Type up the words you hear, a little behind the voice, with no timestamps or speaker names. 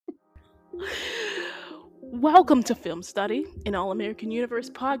Welcome to Film Study, an All American Universe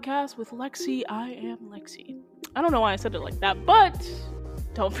podcast with Lexi. I am Lexi. I don't know why I said it like that, but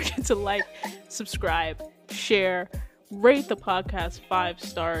don't forget to like, subscribe, share, rate the podcast 5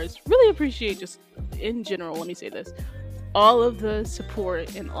 stars. Really appreciate just in general, let me say this, all of the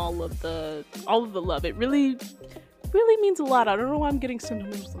support and all of the love. It really means a lot. I don't know why I'm getting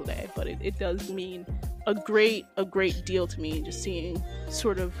sentimental today, but it does mean a great deal to me. Just seeing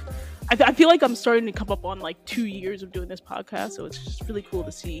sort of, I feel like I'm starting to come up on like 2 years of doing this podcast, so it's just really cool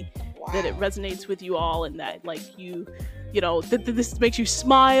to see that it resonates with you all, and that like you know that this makes you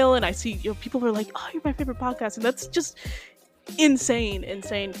smile. And I see people are like, "Oh, you're my favorite podcast," and that's just insane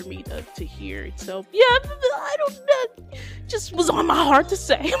for me to hear. So yeah, I don't know, just was on my heart to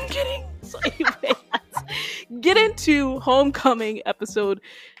say. I'm kidding. So anyway, get into Homecoming episode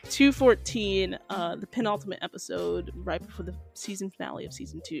 214, the penultimate episode right before the season finale of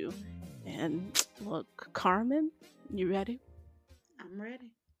season 2. And look, Carmen, you ready? I'm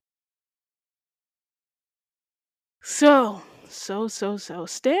ready. So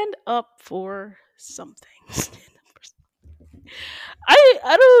stand up for something.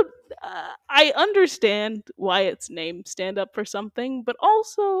 I don't I understand why it's named Stand Up for Something, but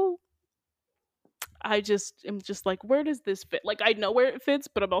also I just am just like, where does this fit? Like, I know where it fits,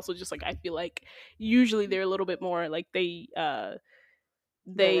 but I'm also just like, I feel like usually they're a little bit more like Direct.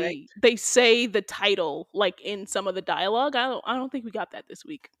 they say the title like in some of the dialogue. I don't think we got that this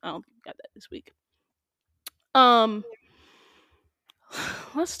week. Um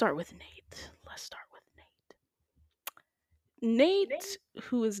let's start with Nate. Nate,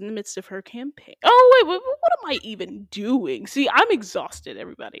 who is in the midst of her campaign. Oh wait, what am I even doing? See, I'm exhausted,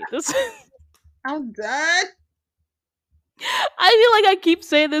 everybody. This I'm done. I feel like I keep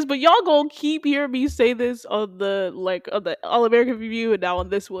saying this, but y'all gonna keep hearing me say this on the All American Review and now on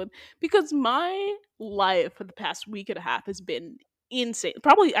this one, because my life for the past week and a half has been insane.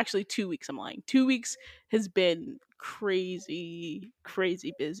 Probably actually 2 weeks. I'm lying. 2 weeks has been crazy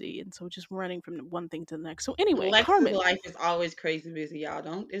busy, and so just running from one thing to the next. So anyway, Lex's Carmen, life is always crazy busy,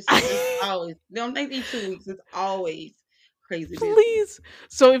 y'all. It's always, don't think these 2 weeks. It's always crazy busy. please.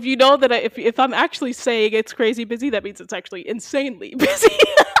 So if you know that if I'm actually saying it's crazy busy, that means it's actually insanely busy.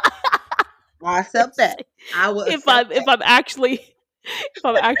 I accept that. I will if accept I'm if that. I'm actually if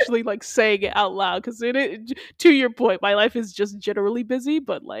I'm actually like saying it out loud, because to your point, my life is just generally busy,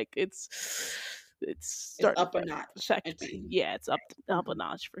 but like it's It's starting up a to notch. affect It's me. Yeah, it's up a mhm.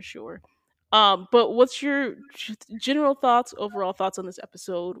 notch for sure. But what's your general thoughts, overall thoughts on this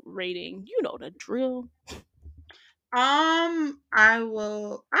episode? Rating, you know the drill. I'll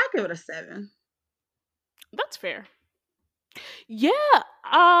give it a 7. That's fair. Yeah.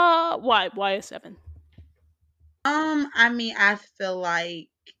 Why a 7? I mean, I feel like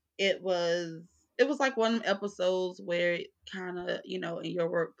it was it was like one of them episodes where it kind of, in your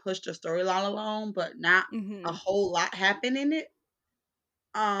work pushed the storyline along, but not a Mm-hmm. whole lot happened in it.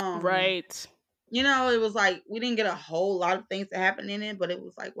 Um, Right. it was like we didn't get a whole lot of things that happened in it, but it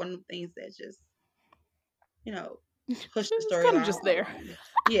was like one of the things that just, you know, pushed the It's kind of storyline just there. along.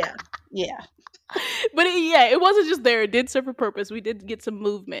 Yeah. Yeah. But yeah, it wasn't just there. It did serve a purpose. We did get some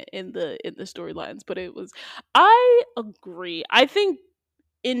movement in the storylines, but it was. I agree. I think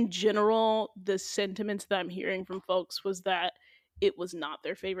in general, the sentiments that I'm hearing from folks was that it was not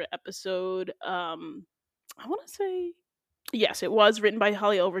their favorite episode. I want to say yes, it was written by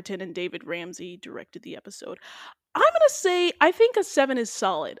Holly Overton and David Ramsey directed the episode. I'm gonna say I think a 7 is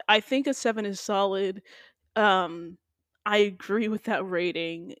solid. Um, I agree with that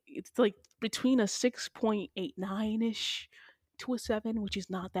rating. It's like between a 6.89 ish to a 7, which is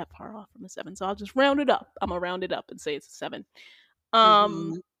not that far off from a 7. So I'll just round it up. I'm gonna round it up and say it's a 7.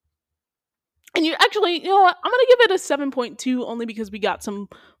 Um, Mhm. and you actually, you know what? I'm gonna give it a 7.2 only because we got some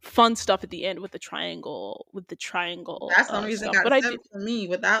fun stuff at the end with the triangle, That's the only reason it stuff. got a But I do, 7 for me.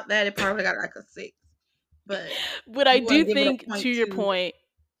 Without that, it probably got like a 6. But but I you want do to give it a think to point your two. point,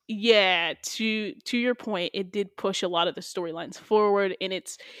 yeah, to your point, it did push a lot of the storylines forward, and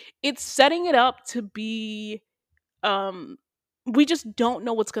it's setting it up to be um we just don't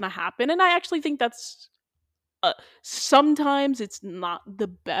know what's going to happen, and I actually think that's sometimes it's not the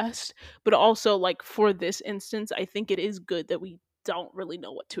best, but also like for this instance, I think it is good that we don't really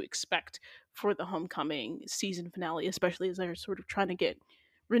know what to expect for the Homecoming season finale, especially as they're sort of trying to get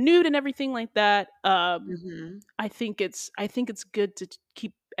renewed and everything like that. Mhm. I think it's good to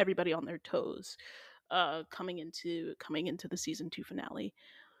keep everybody on their toes coming into the season 2 finale.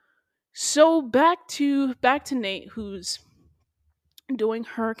 So back to Nate, who's doing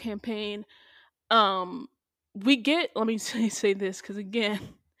her campaign. Um we get, let me say this, cuz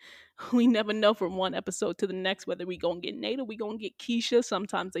again, We never know from one episode to the next whether we gonna get Nate or we gonna get Keisha.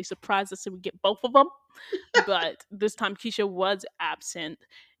 Sometimes they surprise us and we get both of them. But this time Keisha was absent,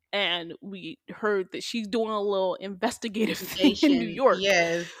 and we heard that she's doing a little investigative thing in New Investigation. York.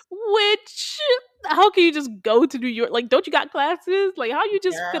 Yes. Which, how can you just go to New York? Like, don't you got classes? Like, how you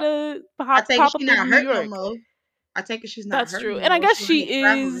just Yeah. gonna I take it pop up she's in not New hurt no York? more. I take it she's not That's hurt true. no And I more. guess She don't she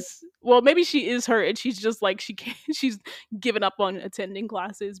have traveling. is, well, maybe she is hurt and she's just like, she can't, she's given up on attending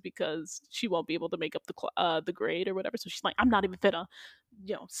classes because she won't be able to make up the grade or whatever. So she's like, I'm not even finna,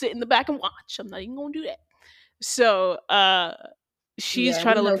 sit in the back and watch. I'm not even gonna do that. So she's Yeah,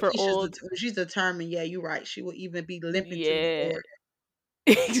 trying we to look know for old, she's determined. Yeah, you're right. She will even be limping to New yeah, York.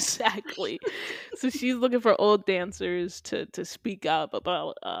 exactly. So she's looking for old dancers to speak up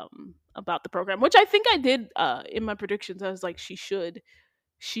about the program, which I think I did in my predictions. I was like, she should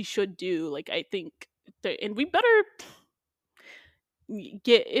do, like, I think and we better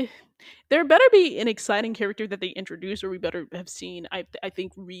get there better be an exciting character that they introduce, or we better have seen. I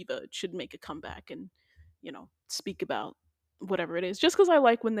think Reva should make a comeback and speak about whatever it is, just because I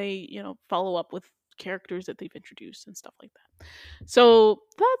like when they follow up with characters that they've introduced and stuff like that. So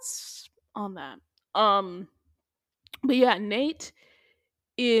that's on that. um but yeah, Nate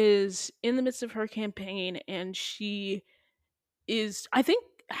is in the midst of her campaign, and she is, I think,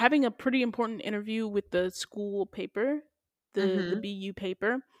 having a pretty important interview with the school paper, the Mm-hmm. BU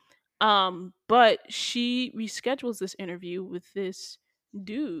paper. But she reschedules this interview with this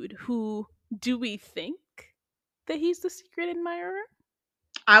dude who, do we think that he's the secret admirer?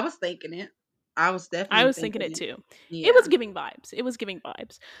 I was thinking it. I was I definitely was thinking thinking it it. too. It was Yeah. giving vibes. It was giving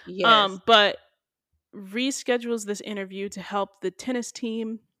vibes. Yes. But reschedules this interview to help the tennis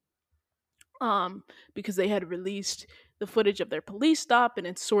team, because they had released the footage of their police stop, and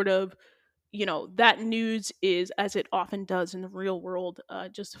it's sort of, that news is, as it often does in the real world,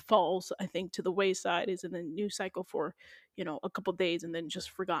 just falls, I think, to the wayside, is in the news cycle for a couple days and then just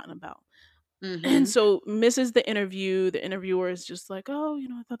forgotten about. And Mm-hmm. so misses the interview. The interviewer is just like, oh,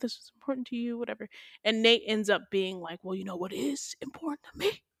 I thought this was important to you, whatever. And Nate ends up being like, well, you know what is important to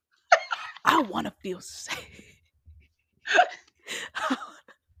me? I want to feel safe.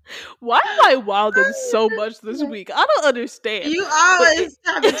 Why am I wilding so much this week? I don't understand. You But always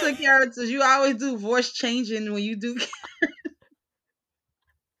tap into characters. You always do voice changing when you do.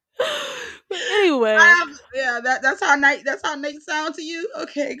 but anyway, Yeah, that's how Nate sound to you.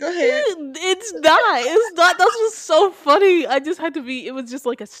 Okay, go ahead. it's not. It's not. That was so funny. I just had to be. It was just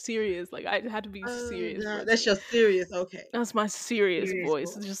like a serious. Like, I had to be Oh serious god, voice that's for it. your serious. Okay, That's my serious serious voice.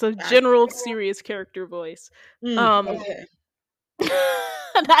 It's voice. just a Gotcha. general serious character voice. Um, Okay.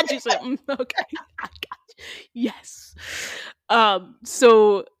 not just okay. I got you. Yes.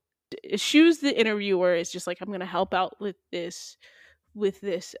 So Shoes, the interviewer, is just like, I'm gonna help out with this with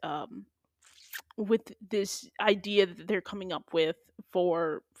this idea that they're coming up with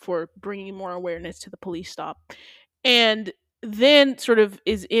for bringing more awareness to the police stop. And then sort of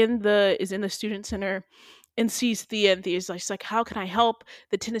is in the student center and sees Thea, and Thea's like, how can I help?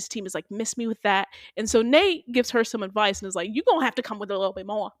 The tennis team is like, miss me with that. And so Nate gives her some advice and is like, you're gonna have to come with a little bit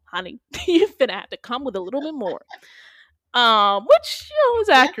more, honey. You're gonna have to come with a little bit more. Which is Yeah, because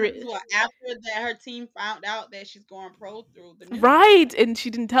accurate. well, after that, her team found out that she's going pro through the news. Right. And she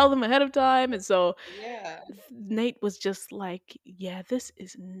didn't tell them ahead of time. And so Yeah. Nate was just like, yeah, this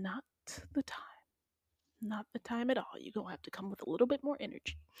is not the time. Not the time at all. You're going to have to come with a little bit more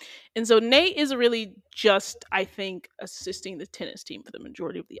energy. And so Nate is really just, I think, assisting the tennis team for the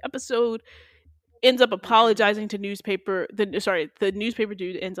majority of the episode. Ends up Mm-hmm. apologizing to the newspaper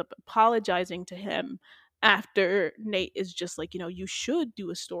dude ends up apologizing to him after Nate is just like, you should do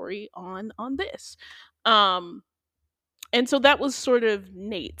a story on this. Um and so that was sort of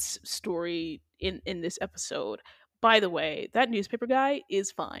Nate's story in this episode. By the way, that newspaper guy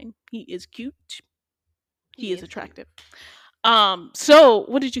is fine. He is cute. He He is is cute. attractive. So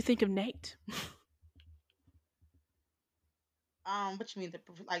what did you think of Nate? What you mean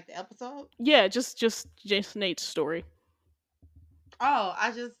like the episode? Yeah, just Nate's story. Oh,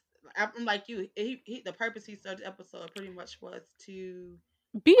 I'm like you. The purpose he started the episode pretty much was to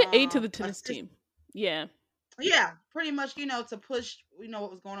Be an aid to the tennis assist. team. Yeah. Yeah, pretty much, to push,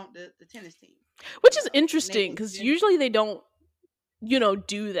 what was going on with the tennis team. Which is Nate interesting was because gen- usually they don't,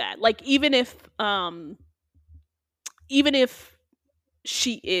 do that. Like, even if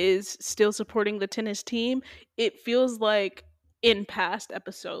she is still supporting the tennis team, it feels like in past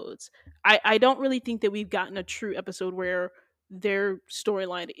episodes, I don't really think that we've gotten a true episode where their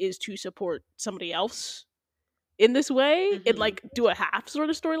storyline is to support somebody else in this way and Mhm. like do a half sort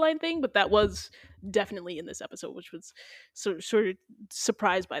of storyline thing. But that was definitely in this episode, which was sort of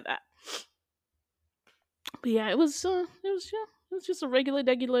surprised by that. But yeah, it was just a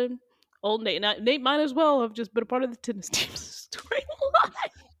regular old Nate. Now, Nate might as well have just been a part of the tennis team's storyline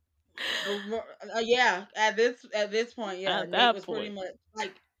Yeah, at this point, yeah, at Nate that was pretty point. much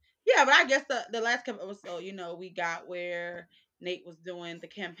like, yeah, but I guess the last couple episodes, we got where Nate was doing the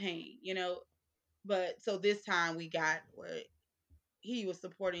campaign, but so this time we got where he was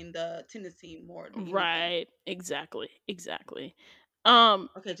supporting the tennis team more than anything. Right. Exactly. Exactly. Um.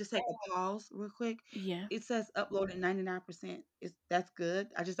 Okay, just take a pause real quick. Yeah. It says uploaded 99%. Is that's good?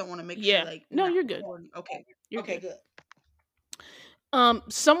 I just don't want to make sure Yeah. like we're No, not you're good. recording. Okay. You're Okay, good. good.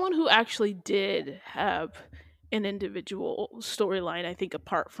 Someone who actually did have an individual storyline, I think,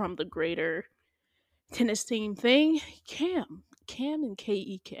 apart from the greater tennis team thing, Cam and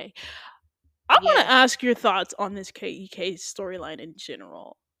KEK. I want to Yes. ask your thoughts on this KEK storyline in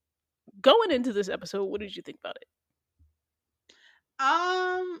general. Going into this episode, what did you think about it?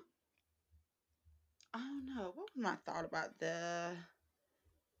 Um, I don't know. What was my thought about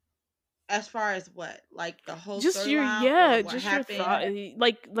as far as what? Like the whole Just your storyline or what just your thought. happened?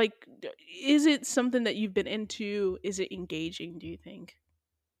 Is it something that you've been into? Is it engaging? Do you think?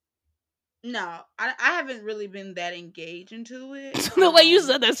 No, I haven't really been that engaged into it. The way you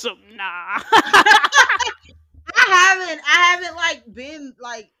said that, so nah. I haven't like been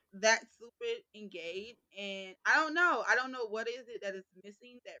like that super engaged, and I don't know what is it that is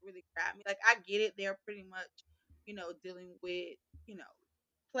missing that really grabbed me. Like I get it, they're pretty much, dealing with, you know,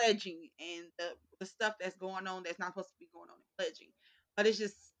 pledging and the stuff that's going on that's not supposed to be going on in pledging. But it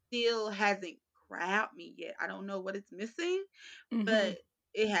just still hasn't grabbed me yet. I don't know what it's missing, Hmm. but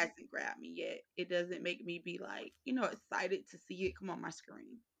it hasn't grabbed me yet. It doesn't make me be like, excited to see it come on my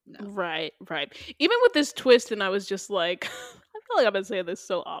screen. No. Right, right. Even with this twist, and I was just like, I feel like I've been saying this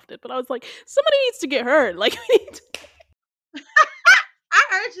so often, but I was like, somebody needs to get hurt. Like, we need to I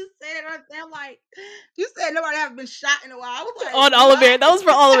heard you say it right there. Like you said, nobody haven't been shot in a while. I was like, on All what? American. That was for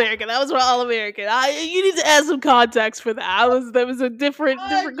All American. That was for All American. You need to add some context for that. That was a Oh different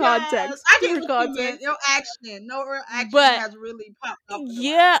yes, context, I get different what you meant. context. No action, no real action But has really popped up in a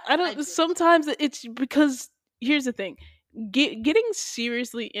yeah, while. I I don't. get. Sometimes it's because here's the thing: getting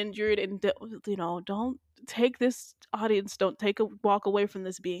seriously injured and don't take this audience. Don't take a walk away from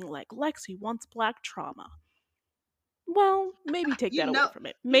this being like Lexi wants black trauma. Well, maybe take You that away know, from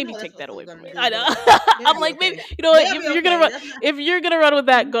it. you Maybe know that's take what that they're away from gonna it. do, I know. but they'll I'm be like, maybe okay. you know what? They'll be okay. That's not. If you're gonna run with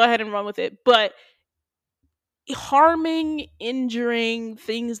that, Mhm. go ahead and run with it. But harming, injuring,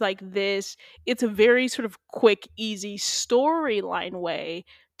 things like this, it's a very sort of quick, easy storyline way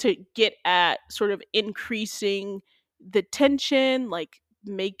to get at sort of increasing the tension, like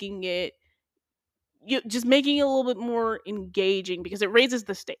making it just making it a little bit more engaging because it raises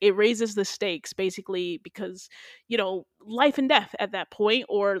the stakes basically because life and death at that point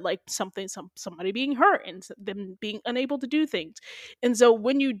or like somebody being hurt and them being unable to do things. And so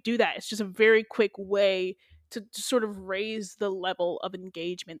when you do that, it's just a very quick way to sort of raise the level of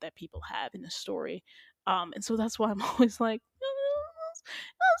engagement that people have in the story. And so that's why I'm always like,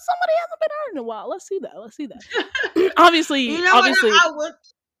 somebody hasn't been hurt in a while, let's see that. You obviously know what? obviously I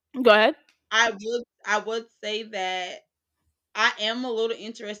would. Go ahead. I would say that I am a little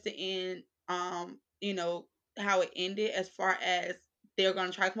interested in how it ended as far as they're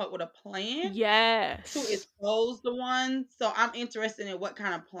gonna try to come up with a plan to Yes. expose the one. So I'm interested in what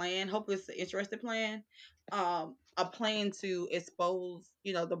kind of plan. Hopefully it's an interesting plan. A plan to expose,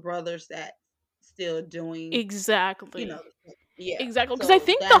 the brothers that still doing, you know, Exactly. yeah. Exactly. Because I So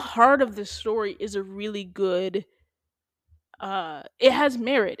think the that's heart of this story is a really good it has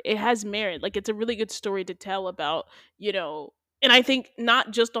merit. It has merit. Like it's a really good story to tell about, you know, and I think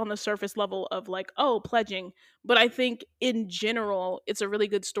not just on the surface level of like, oh, pledging, but I think in general it's a really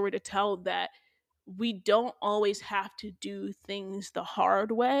good story to tell that we don't always have to do things the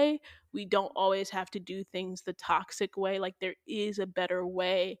hard way. We don't always have to do things the toxic way. Like there is a better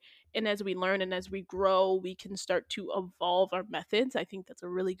way. And as we learn and as we grow, we can start to evolve our methods. I think that's a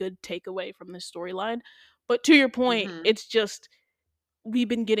really good takeaway from this storyline. But to your point, hmm it's just we've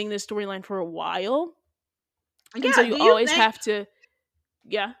been getting this storyline for a while. And so yeah. you always have to,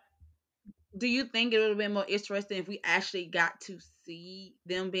 yeah. Do you think it would have been more interesting if we actually got to see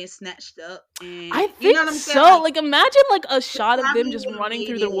them being snatched up I and you know think what I'm saying? so. Like Like imagine like a it shot of them probably just would have running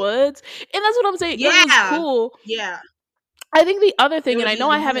through made the it. woods. And that's what I'm saying. It was Yeah, cool. yeah. I think the other It thing, would and have I know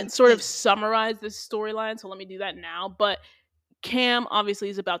been I more haven't sort of intense. summarized this storyline, so let me do that now. But Cam obviously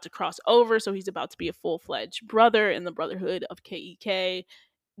is about to cross over, so he's about to be a full fledged brother in the Brotherhood of KEK.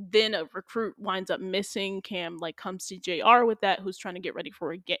 Then a recruit winds up missing. Cam like comes to JR with that, who's trying to get ready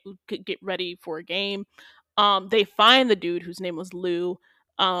for get ready for a game. They find the dude whose name was Lou,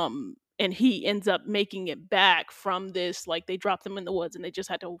 and he ends up making it back from this, like they dropped them in the woods and they just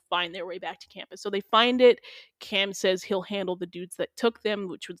had to find their way back to campus. So they find it. Cam says he'll handle the dudes that took them,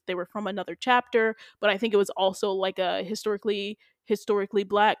 which was they were from another chapter, but I think it was also like a historically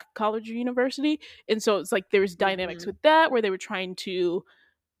black college or university. And so it's like there's dynamics Mhm. with that where they were trying to,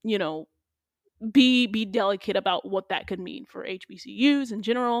 you know, be delicate about what that could mean for HBCUs in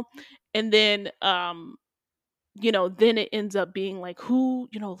general. And then then it ends up being like who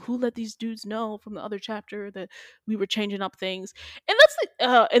let these dudes know from the other chapter that we were changing up things. And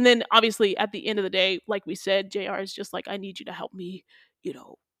that's and then obviously at the end of the day, like we said, JR is just like, I need you to help me, you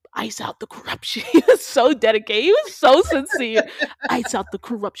know, ice out the corruption. He was so dedicated, he was so sincere. Ice out the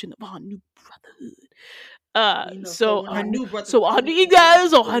corruption of our new brotherhood. So when our new brothers So our come new in, they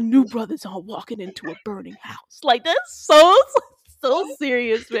guys or our will new brothers are walking into a burning house. Like that's so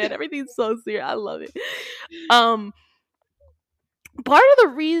serious, man. Everything's so serious. I love it. Um, Part of the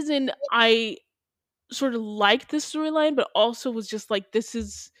reason I sort of liked this storyline, but also was just like, this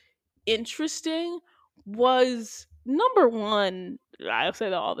is interesting, was number one. I say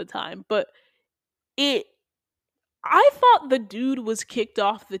that all the time, but it. I thought the dude was kicked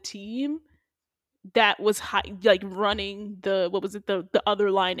off the team that was like running the what was it the other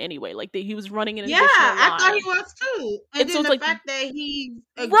line anyway, like he was running an Yeah, additional I thought he line. was too. And And so then it's the like, fact that he's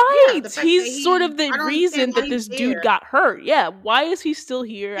yeah, right, the fact that he's sort he of the I don't understand reason why that he's this dude there. got hurt. Yeah, why is he still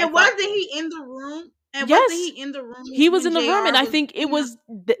here? I And thought, wasn't he in the room? And wasn't he yes, in the room he was when in the room, JR and I was, think it was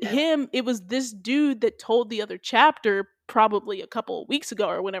him, it was this dude that told the other chapter probably a couple of weeks ago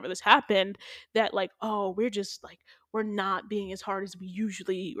or whenever this happened, that like, oh, we're just like, we're not being as hard as we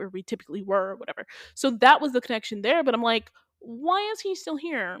usually or we typically were or whatever. So that was the connection there, but I'm like, why is he still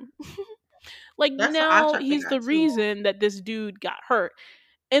here? Like that's what I now tried to he's figure out the too. reason that this dude got hurt.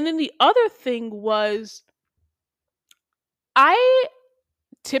 And then the other thing was, I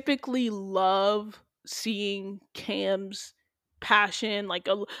typically love seeing Cam's passion. Like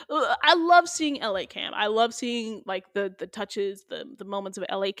I love seeing LA Cam. I love seeing like the touches, the moments of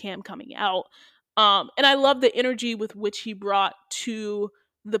LA Cam coming out. And I love the energy with which he brought to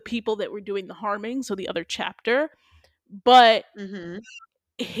the people that were doing the harming, so the other chapter. But Mhm.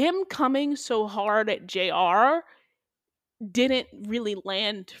 him coming so hard at JR didn't really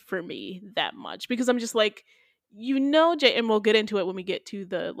land for me that much, because I'm just like, Jay, and we'll get into it when we get to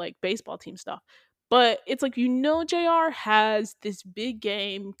the like baseball team stuff. But it's like, JR has this big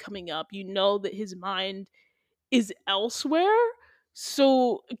game coming up. You know that his mind is elsewhere.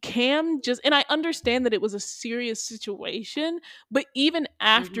 So Cam just, and I understand that it was a serious situation, but even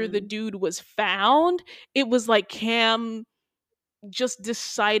after the Mhm. dude was found, it was like Cam just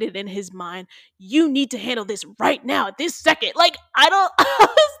decided in his mind, you need to handle this right now at this second. Like, I don't,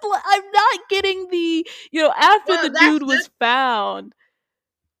 I'm not getting the, after the Well, that's dude was found.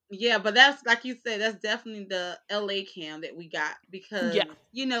 yeah, but that's like you said, that's definitely the LA Cam that we got Yeah.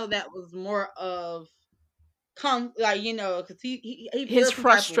 because that was more of come like because he His feels some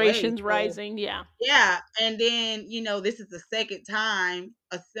type of way. frustrations So rising. Yeah. yeah, and then this is the second time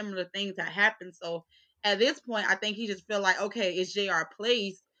a similar thing that happened. So at this point, I think he just feel like, okay, it's JR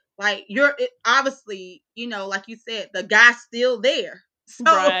place. Like obviously, like you said, the guy's still there.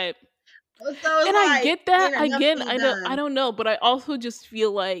 Right. So it's And I like get that. enough Again, said I and don't, I done. don't know, but I also just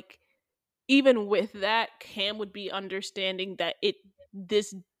feel like even with that, Cam would be understanding that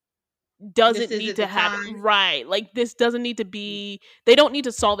this This doesn't need isn't to the happen, time. right? Like this doesn't need to be, they don't need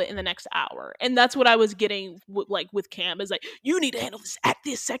to solve it in the next hour. And that's what I was getting like with Cam, is like, you need to handle this at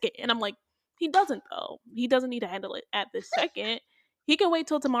this second. And I'm like, he doesn't, though. He doesn't need to handle it at this second. He can wait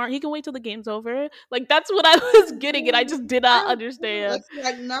till tomorrow. He can wait till the game's over. Like that's what I was getting, and I just did I not don't feel understand.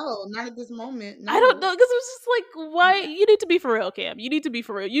 like no, not at this moment. I don't No. know, because it was just like, why? You need to be for real, Cam. You need to be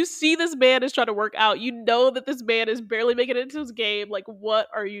for real. You see this man is trying to work out. You know that this man is barely making it into his game. Like, what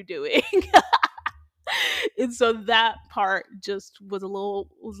are you doing? And so that part just was a little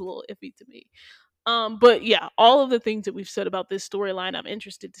iffy to me. But yeah, all of the things that we've said about this storyline, I'm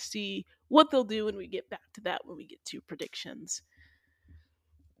interested to see what they'll do when we get back to that, when we get to predictions.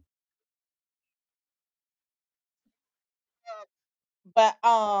 But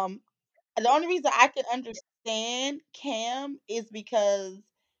the only reason I can understand Cam is because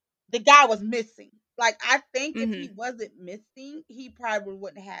the guy was missing. Like I think if he Hmm. wasn't missing, he probably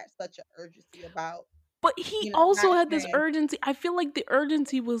wouldn't have such an urgency about, But he not also had this saying urgency. I feel like the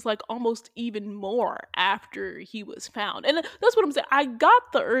urgency was like almost even more after he was found. And that's what I'm saying. I got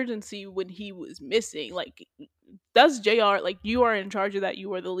the urgency when he was missing. Like, that's JR. Like, you are in charge of that.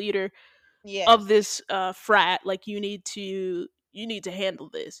 You are the leader of yes. this frat. Like, you need to handle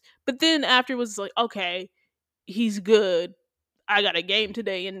this. But then after it was like, okay, he's good. I got a game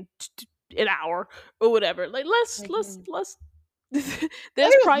today, and an hour or whatever. Like Mm-hmm. let's Well,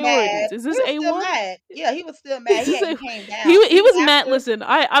 there's he was mad. priorities. Is He this was still A1? mad. Yeah, he was still mad. Is He this hadn't a came down. he Even was mad. after Listen,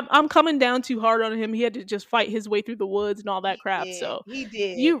 I'm coming down too hard on him. He had to just fight his way through the woods and all that he crap. did, So he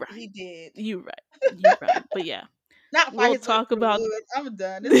did, you right. he did. You right. You right. But yeah, Not fight we'll his way talk through the about woods. I'm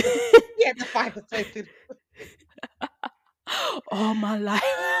done. He had to fight his way through. all my life.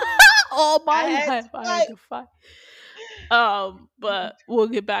 All I my had life to I had fight. to fight. But we'll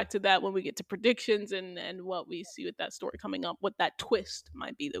get back to that when we get to predictions and what we see with that story coming up, what that twist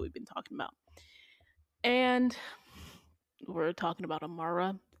might be that we've been talking about. And we're talking about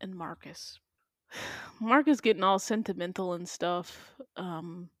Amara and Marcus. Marcus getting all sentimental and stuff.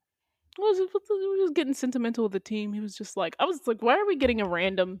 Was getting sentimental with the team. He was just like, I was like, why are we getting a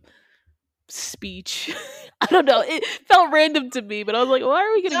random speech? I don't know. It felt random to me, but I was like, why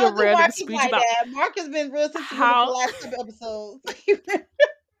are we getting a Don't do random Marcus speech like about that. Mark has been real sentimental for how the last couple episodes.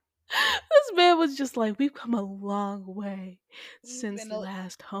 this man was just like, we've come a long way He's since been.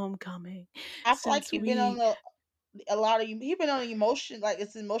 last homecoming. I feel like Since he's been on we a lot of. He's been on emotion, like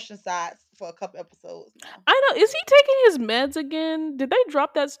it's emotion sides for a couple episodes now. I know, is he taking his meds again? Did they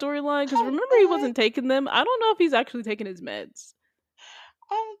drop that storyline? Because I'm remember he done. wasn't taking them. I don't know if he's actually taking his meds.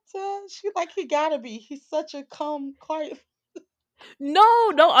 I'm done. She like he gotta be. He's such a calm, quiet. No,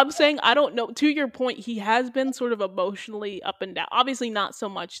 I'm saying I don't know. To your point, he has been sort of emotionally up and down. Obviously, not so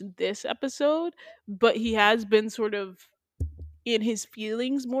much this episode, but he has been sort of in his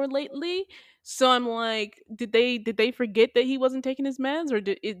feelings more lately. So I'm like, did they forget that he wasn't taking his meds, or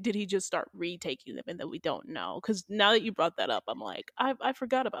did he just start retaking them and that we don't know? Because now that you brought that up, I'm like, I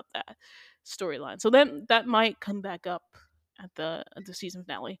forgot about that storyline. So then that might come back up at the season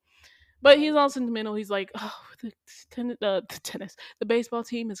finale. But he's all sentimental. He's like, oh, the tennis, the baseball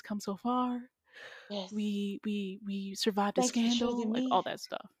team has come so far. Yes. We survived a Thanks for scandal, choosing like me. all that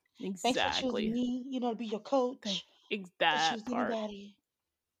stuff. Thanks for choosing Exactly. me. You know, to be your Thank coach. To that choose part. anybody.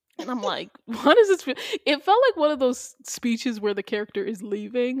 And I'm like, what is this? It felt like one of those speeches where the character is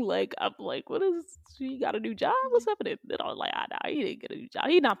leaving. Like, I'm like, what is? He got a new job? What's happening? And I'm like, nah, he didn't get a new job.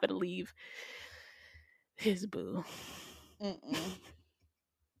 He not gonna leave his boo. Mm-mm.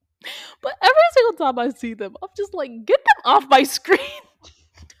 But every single time I see them, I'm just like, get them off my screen.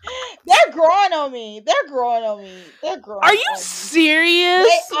 They're growing on me. They're growing on me. They're Are growing you on me. serious?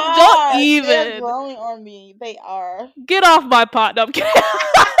 They Don't are. They're even growing on me. They are. get off my pot. No, I'm kidding.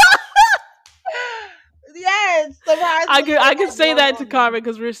 Yes, surprisingly, I they can are say growing that to on me. Carmen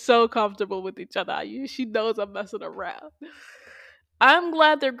because we're so comfortable with each other. She knows I'm messing around. I'm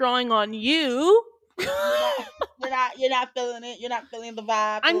glad they're growing on you. You're not. You're not feeling it. You're not feeling the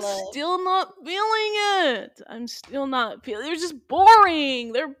vibe, the I'm love. still not feeling it. I'm still not feeling. They're just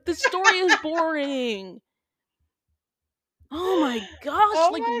boring. The story is boring. Oh my gosh! Oh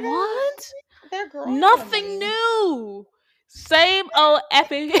Like my gosh, what? they're growing on Nothing me. new. Same old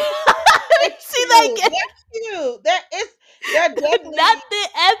effing. They're See that cute. again? They're cute. They're definitely. Nothing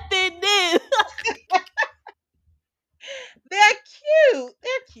effing new. They're cute.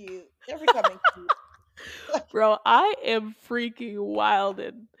 They're cute. They're becoming cute. Bro, I am freaking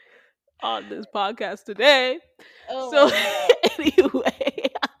wilded on this podcast today. Oh So my god. anyway,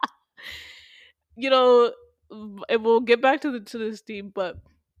 you know, and we'll get back to this team, but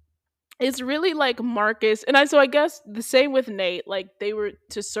it's really like Marcus and I guess the same with Nate, like they were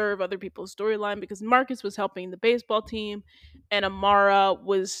to serve other people's storyline because Marcus was helping the baseball team and Amara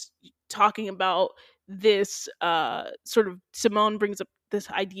was talking about this sort of Simone brings up this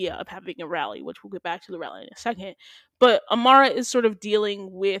idea of having a rally, which we'll get back to the rally in a second. But Amara is sort of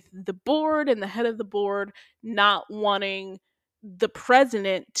dealing with the board and the head of the board not wanting the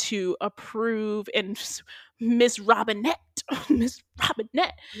president to approve and Miss Robinette, Miss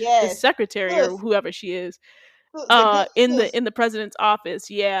Robinette, the Yes. secretary or Sis. whoever she is, The good sis. in the president's office,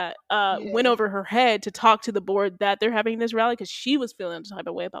 went Yes. over her head to talk to the board that they're having this rally because she was feeling the type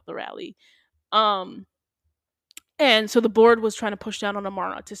of way about the rally. Um, and so the board was trying to push down on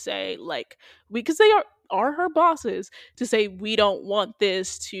Amara to say, like, because they are her bosses, to say we don't want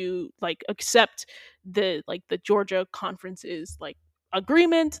this to like accept the Georgia conference's like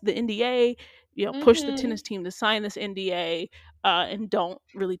agreement, the NDA, push the Mm-hmm. tennis team to sign this NDA, and don't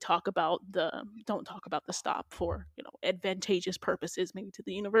talk about the stop for advantageous purposes, maybe to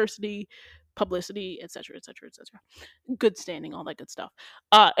the university, publicity, etc., etc., etc., good standing, all that good stuff.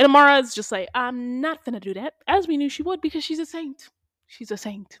 And Amara is just like, I'm not gonna do that, as we knew she would because she's a saint. She's a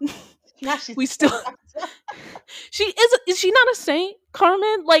saint. Now she's We the still, same. she is she not a saint,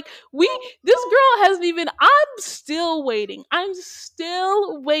 Carmen? Like this girl hasn't even. I'm still waiting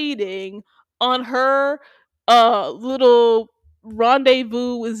on her little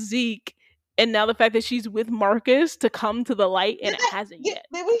rendezvous with Zeke And now the fact that she's with Marcus to come to the light and Did it that hasn't did, yet.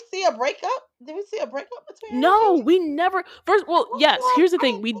 did we see a breakup? Did we see a breakup between her and No, Zeke? we never. First, well, yes, I here's the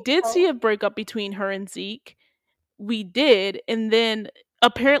thing. didn't We think did see so. a breakup between her and Zeke. We did. And then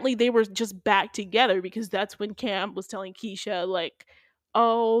apparently they were just back together because that's when Cam was telling Keisha, like,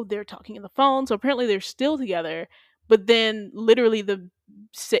 oh, they're talking on the phone. So apparently they're still together. But then literally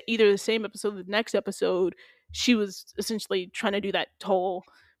either the same episode or the next episode, she was essentially trying to do that whole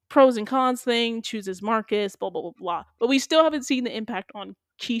pros and cons thing, chooses Marcus, blah, blah, blah, blah. But we still haven't seen the impact on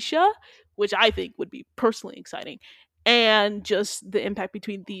Keisha, which I think would be personally exciting, and just the impact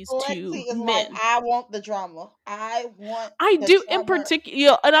between these two Lexi is like, men. I want the drama. I want I the do in drama.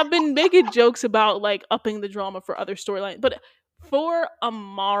 particular, and I've been making jokes about like upping the drama for other storylines, but for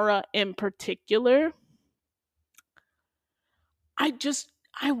Amara in particular, I just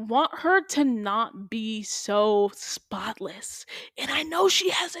I want her to not be so spotless. And I know she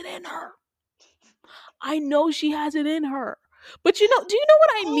has it in her. I know she has it in her. But do you know what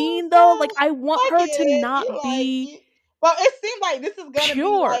I Oh mean though? Like gosh, I want I her get to it. You not like be you. Well, it seemed like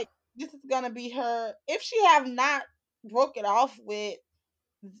pure. this is gonna be her. If she have not broke it off with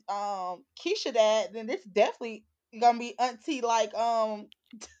Keisha dad, then this definitely gonna be auntie like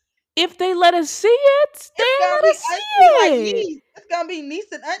If they let us see it, they it's gonna let be us auntie like see niece. It's gonna be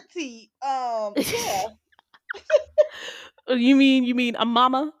niece and auntie. Yeah, it. You mean a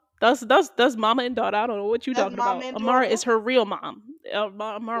mama? That's mama and daughter. I don't know what you that's talking mom about. and Amara daughter. is her real mom.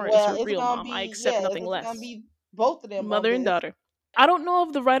 Amara is Well, her it's real gonna mom. I be accept yeah, nothing it's gonna less. be both of them on Mother and this. daughter. I don't know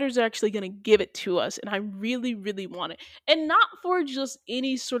if the writers are actually going to give it to us, and I really, really want it. And not for just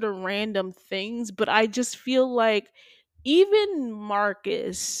any sort of random things, but I just feel like even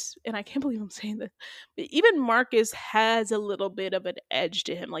Marcus, and I can't believe I'm saying this, but even Marcus has a little bit of an edge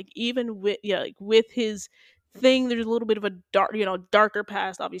to him. Like even with like with his thing, there's a little bit of a darker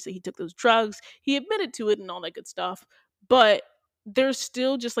past. Obviously, he took those drugs. He admitted to it and all that good stuff. But there's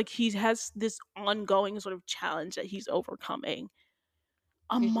still just like he has this ongoing sort of challenge that he's overcoming.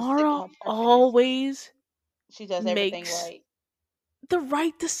 She's just sick Amara of her perfectness. always She does everything makes right. the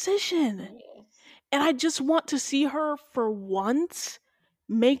right decision. Yes. And I just want to see her for once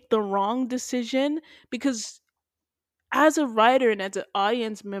make the wrong decision because as a writer and as an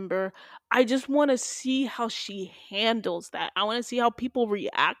audience member, I just want to see how she handles that. I want to see how people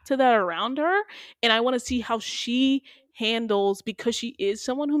react to that around her. And I want to see how she handles, because she is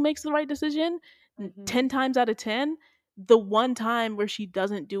someone who makes the right decision Mm-hmm. 10 times out of 10. The one time where she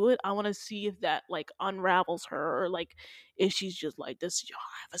doesn't do it, I want to see if that like unravels her, or like if she's just like this, I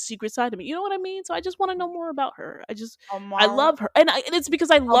have a secret side to me. You know what I mean? So I just want to know more about her. I Amara, love her. And it's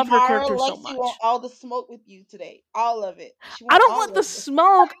because I love her Amara, character so Lexi want much. all the smoke with you today. All of it. She I want don't want all the of it.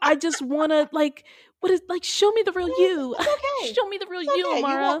 smoke. I just want to like what is like show me the real you. It's okay. Show me the real It's you, okay. You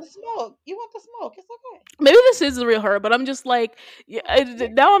want Amara. the smoke. You want the smoke. It's okay. Maybe this is the real her, but I'm just like yeah,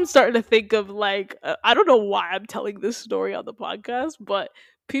 now I'm starting to think of like I don't know why I'm telling this story on the podcast, but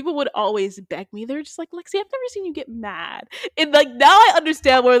people would always beg me. They're just like, Lexi, I've never seen you get mad. And like now I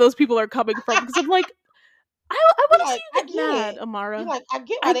understand where those people are coming from because I'm like, I You're want to see like, I you get get mad, it. You're Amara. like, I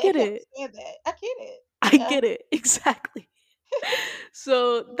get why I they get can't it. stand that. I get it. I Yeah. get it. Exactly.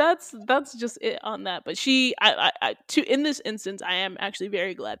 So that's just it on that. But I to in this instance, I am actually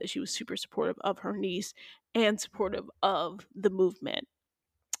very glad that she was super supportive of her niece and supportive of the movement,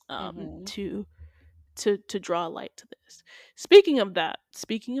 Mm-hmm. to to draw light to this. Speaking of that,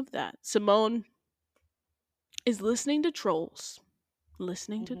 Simone is listening to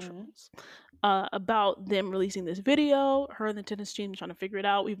Mm-hmm. trolls about them releasing this video. Her and the tennis team trying to figure it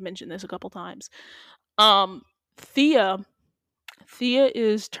out. We've mentioned this a couple times. Um, Thea Thea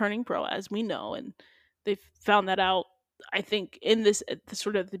is turning pro, as we know, and they found that out. I think in this at the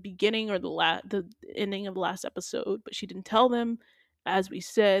sort of the beginning or the ending of the last episode, but she didn't tell them. As we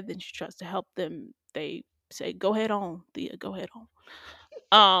said, then she tries to help them. They say, "Go ahead on, Thea. Go ahead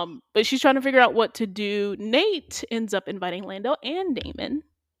on." But she's trying to figure out what to do. Nate ends up inviting Lando and Damon.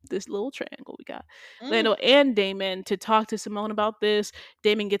 This little triangle we got. Mm. Lando and Damon to talk to Simone about this.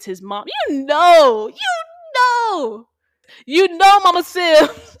 Damon gets his mom. Know, Mama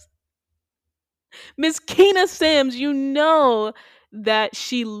Sims, Miss Keena Sims, that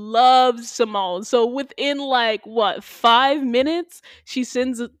she loves Simone. So within like what 5 minutes, she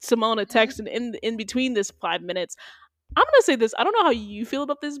sends Simone a Mm. text, and in between this 5 minutes, I'm gonna say this. I don't know how you feel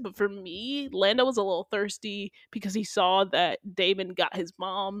about this, but for me, Lando was a little thirsty because he saw that Damon got his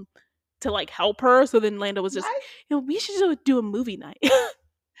mom to like help her. So then Lando was just, Nice. we should do a movie night.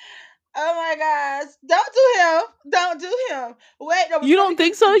 Oh my gosh. Don't do him. Don't do him. Wait, no, You before we don't get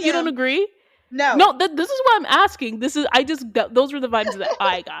think so? to You don't them, agree? No. No, this is what I'm asking. This is I just got, those were the vibes that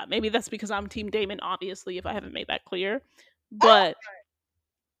I got. Maybe that's because I'm Team Damon, obviously, if I haven't made that clear. I, But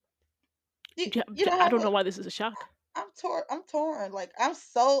you know I how don't know why this is a shock. I'm torn. I'm torn. Like I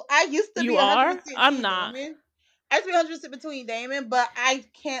used to be You 100% are? I'm Team not. Damon. I used to be 100% between Damon, but I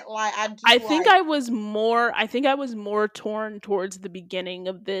can't lie. I I do think like. I was more I think I was more torn towards the beginning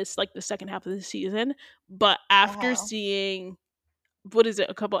of this, like the second half of the season. But Uh after huh. seeing what is it,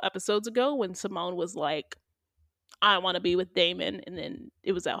 a couple episodes ago when Simone was like, I want to be with Damon, and then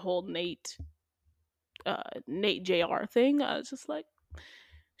it was that whole Nate JR thing. I was just like,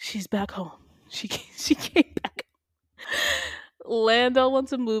 she's back home. She came back. Lando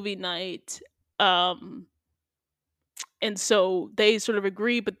wants a movie night. Um and so they sort of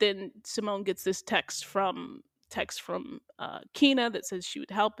agree, but then Simone gets this text from Kina that says she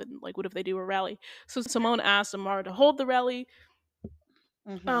would help, and like, what if they do a rally? So Simone asked Amara to hold the rally.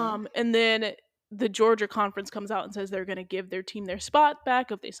 Mhm. And then the Georgia conference comes out and says they're going to give their team their spot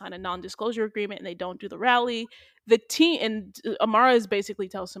back if they sign a non-disclosure agreement and they don't do the rally. The team and Amara is basically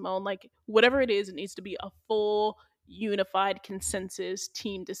tells Simone, like, whatever it is, it needs to be a full unified consensus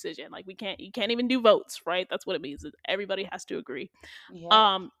team decision. Like, you can't even do votes, right? That's what it means. Everybody has to agree. Yep.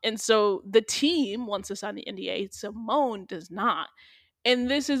 And so the team wants to sign the NDA. Simone does not. And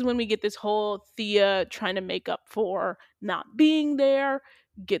this is when we get this whole Thea trying to make up for not being there,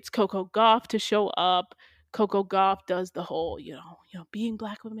 gets Coco Goff to show up. Coco Goff does the whole, being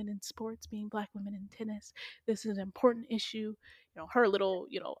black women in sports, being black women in tennis. This is an important issue. Her little,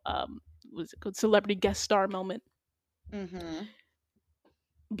 was it called celebrity guest star moment. Mhm.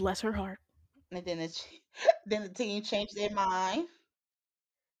 Bless her heart. And then then the team changed their mind.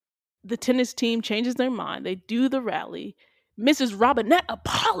 The tennis team changes their mind. They do the rally. Mrs. Robinette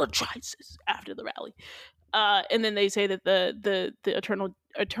apologizes after the rally. And then they say that the eternal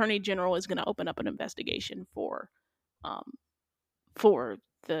attorney general is going to open up an investigation um, for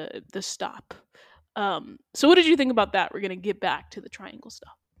the stop. So what did you think about that? We're going to get back to the triangle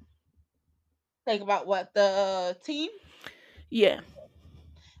stuff. Think about what the team. Yeah.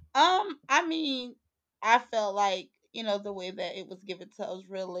 I mean, I felt like the way that it was given to us was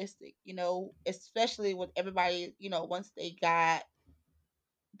realistic. Especially with everybody. Once they got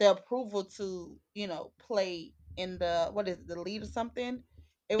the approval to play in the what is it, the lead or something,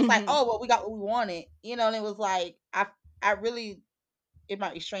 it was like, Hmm. oh well, we got what we wanted. And it was like I really, it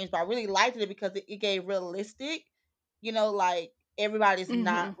might be strange, but I really liked it because it gave realistic. Like everybody's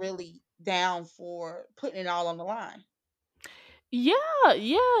not Hmm. really down for putting it all on the line. Yeah,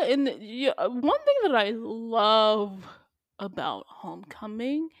 yeah, and yeah, one thing that I love about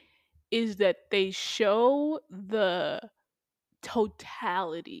Homecoming is that they show the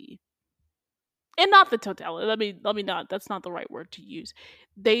totality, and not the totality, let me not, that's not the right word to use.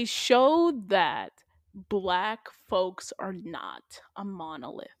 They show that black folks are not a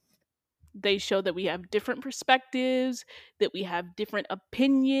monolith. They show that we have different perspectives, that we have different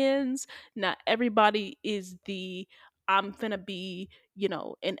opinions. Not everybody is the I'm gonna be,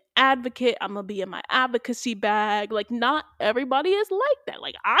 an advocate. I'm gonna be in my advocacy bag. Like, not everybody is like that.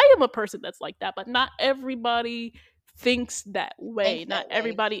 Like, I am a person that's like that, but not everybody thinks that way. Thinks Not that way.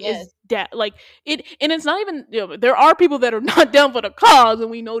 everybody Yes, is that like it, and it's not even. There are people that are not down for the cause, and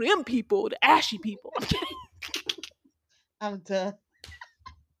we know them people, the ashy people. I'm kidding. I'm done.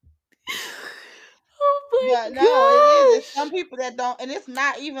 Oh But no, it is. my It's some gosh. people that don't, and it's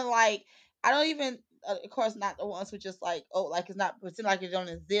not even like I don't even. Of course, not the ones who just like, oh, like it's not pretend like it don't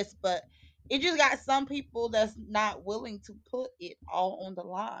exist, but it just got some people that's not willing to put it all on the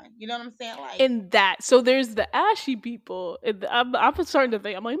line. You know what I'm saying? Like, And that, so there's the ashy people, and I'm starting to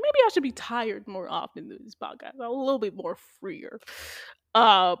think, I'm like, maybe I should be tired more often than this podcast. I'm a little bit more freer.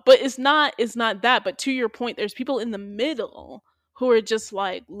 But it's not that. But to your point, there's people in the middle who are just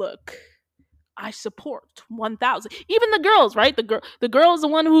like, look, I support 1,000. Even the girls, right? The girl is the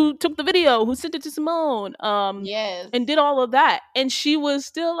one who took the video, who sent it to Simone, yes, and did all of that, and she was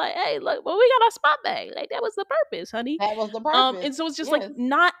still like, "Hey, look, well, we got our spot back. Like, that was the purpose, honey." that was the purpose. And so it's just like, Yes,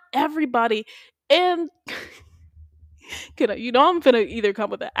 not everybody, and I'm gonna either come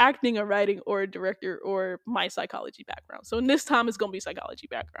with an acting, or writing, or a director, or my psychology background. So in this time, it's gonna be psychology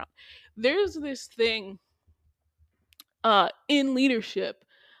background. There's this thing in leadership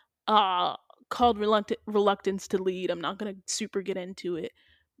uh called reluctance to lead. I'm not gonna super get into it,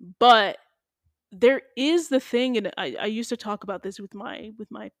 but there is the thing, and I used to talk about this with my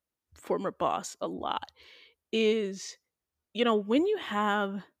former boss a lot, is when you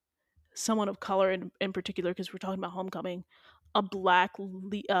have someone of color, in particular, because we're talking about Homecoming, a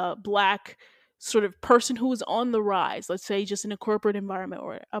black sort of person who is on the rise, let's say just in a corporate environment,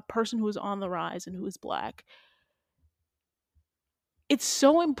 or a person who is on the rise and who is black, it's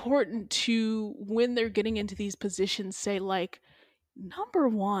so important to, when they're getting into these positions, say, like, number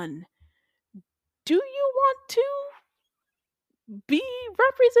one, do you want to be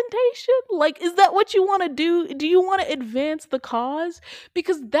representation? Like, is that what you want to do? Do you want to advance the cause?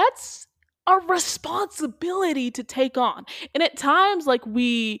 Because that's a responsibility to take on. And at times, like,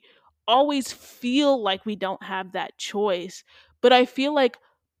 we always feel like we don't have that choice. But I feel like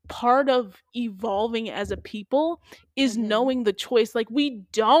part of evolving as a people is Mm-hmm. knowing the choice. Like, we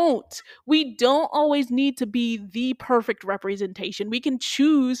don't always need to be the perfect representation. We can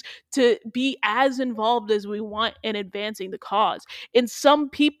choose to be as involved as we want in advancing the cause. And some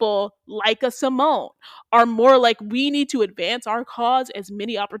people, like a Simone, are more like, we need to advance our cause as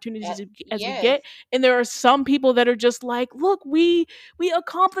many opportunities as we Yes. get. And there are some people that are just like, look, we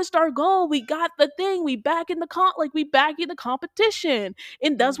accomplished our goal. We got the thing. We back in the we back in the competition.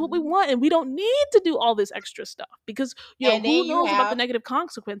 And that's what we Mm-hmm. want. And we don't need to do all this extra stuff because, And who then you knows about the have negative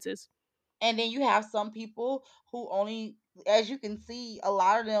consequences. and then you have some people who only, as you can see, a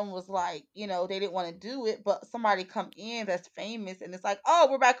lot of them was like, they didn't want to do it, but somebody come in that's famous and it's like, oh,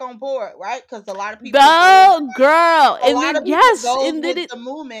 we're back on board, right? Because The girl. a And lot then, of people yes, goes and then with it, the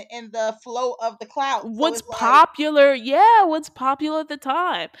movement and the flow of the cloud. So what's it's like, popular, yeah, what's popular at the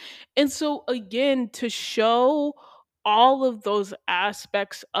time. And so, again, to show all of those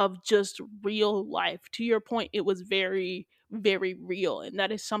aspects of just real life, to your point, it was very, very real. And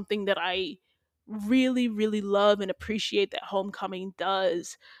that is something that I really, really love and appreciate that Homecoming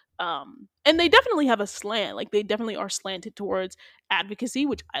does. And they definitely have a slant, like, they definitely are slanted towards advocacy,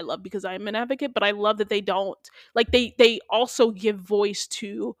 which I love because I'm an advocate. But I love that they don't, like, they also give voice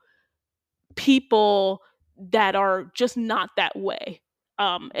to people that are just not that way.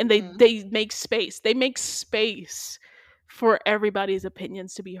 And mhm. they make space for everybody's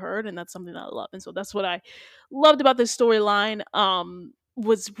opinions to be heard. And that's something that I love. And so that's what I loved about this storyline.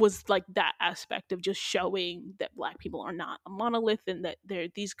 Was like that aspect of just showing that black people are not a monolith, and that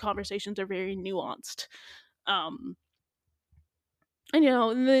these conversations are very nuanced. um and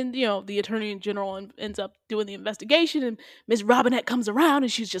then, the attorney general ends up doing the investigation, and Miss Robinette comes around,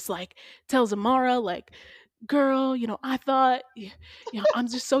 and she's just like, tells Amara, like, girl, I thought, I'm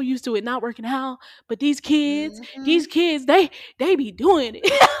just so used to it not working out, but these Mhm. kids, they be doing it.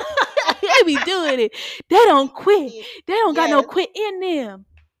 They be doing it. They don't quit. They don't got no Yes. quit in them.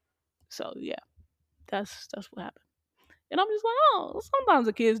 So yeah, that's what happened. And I'm just like, oh, sometimes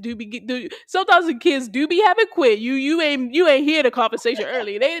the kids sometimes the kids do be having quit. You ain't hear the conversation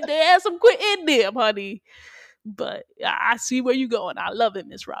earlier. They had some quit in them, honey. But I see where you're going. I love it,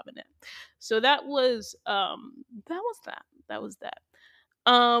 Miss Robinette. So that was that.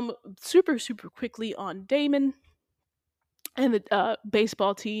 Super, super quickly on Damon and the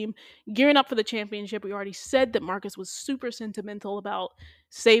baseball team gearing up for the championship. We already said that Marcus was super sentimental about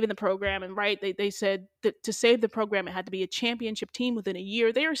saving the program, and right, they said that to save the program, it had to be a championship team within a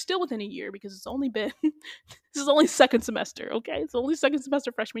year. They are still within a year because it's only been this is only second semester. Okay, it's only second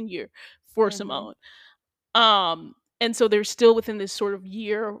semester freshman year for Mhm. Simone. And so they're still within this sort of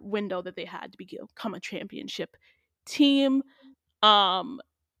year window that they had to become a championship team. Um,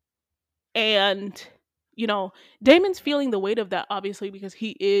 and Damon's feeling the weight of that, obviously, because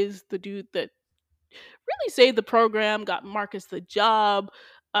he is the dude that really saved the program, got Marcus the job,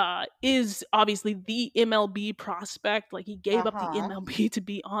 is obviously the MLB prospect. Like, he gave up the Uh-huh. MLB to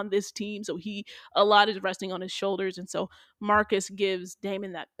be on this team, so a lot is resting on his shoulders. And so Marcus gives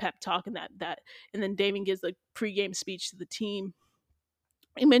Damon that pep talk, and then Damon gives the pregame speech to the team.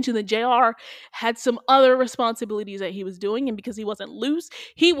 He mentioned that JR had some other responsibilities that he was doing, and because he wasn't loose,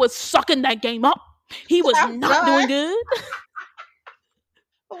 he was sucking that game up. He was I'm not doing done. good.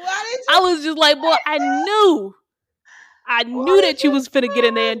 Why did I you was just like, boy, I knew why did that you you was finna get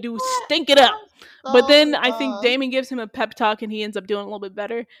in there say and do that? stink it up. I'm But so then I think done. Damon gives him a pep talk, and he ends up doing a little bit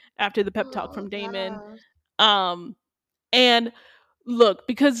better after the pep talk Oh from Damon. gosh. Um, and look,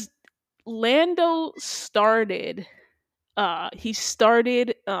 because Lando started he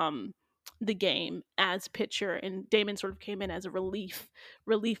started the game as pitcher, and Damon sort of came in as a relief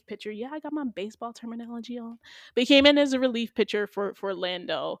pitcher. Yeah, I got my baseball terminology on. But he came in as a relief pitcher for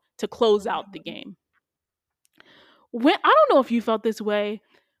Lando to close out the Mhm. game. When I don't know if you felt this way,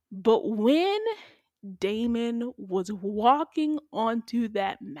 but when Damon was walking onto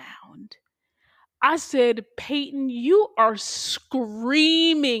that mound, I said, Peyton, you are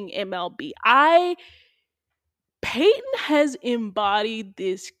screaming MLB. Peyton has embodied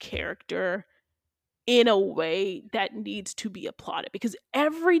this character in a way that needs to be applauded, because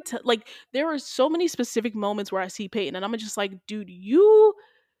every time, like, there are so many specific moments where I see Peyton and I'm just like, dude, you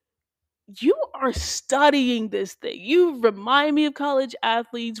are studying this thing. You remind me of college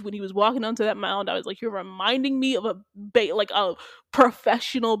athletes. When he was walking onto that mound, I was like, you're reminding me of a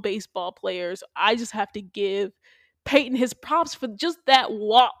professional baseball players. I just have to give Peyton his props for just that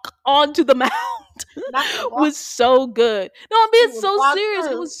walk onto the mound. Not the walk. Was so good. No, I'm He being was so walked serious. It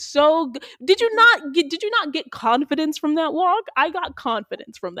through. was so good. Did you not get confidence from that walk? I got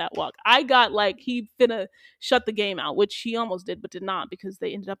confidence from that walk. I got like he finna shut the game out, which he almost did, but did not, because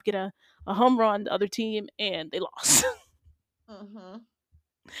they ended up getting a home run, the other team, and they lost. Mm-hmm.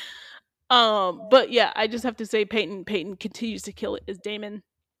 But yeah, I just have to say Peyton continues to kill it as Damon.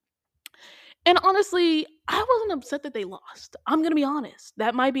 And honestly, I wasn't upset that they lost. I'm gonna be honest.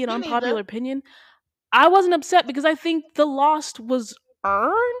 That might be an Me neither. unpopular opinion. I wasn't upset because I think the loss was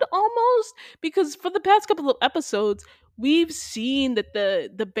earned almost, because for the past couple of episodes we've seen that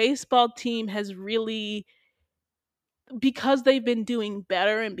the baseball team has really, because they've been doing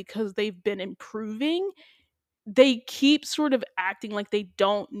better and because they've been improving, they keep sort of acting like they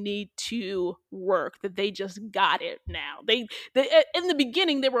don't need to work, that they just got it now. They in the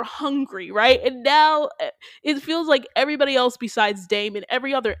beginning they were hungry, right? And now it feels like everybody else besides Dame, in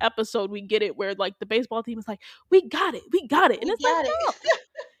every other episode we get it where like the baseball team is like, we got it, and We it's like, got it. no,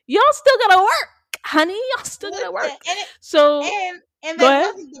 y'all still gotta work, honey, y'all still gotta Listen, work. So and go they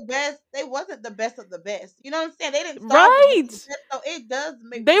ahead. wasn't the best. They wasn't the best of the best. You know what I'm saying? They didn't start the best of the Right, best. So it does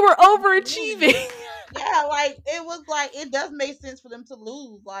make they were sense for them to lose. overachieving. Yeah, like it was like it does make sense for them to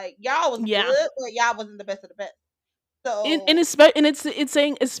lose. Like y'all was Yeah. good, but y'all wasn't the best of the best. And So it's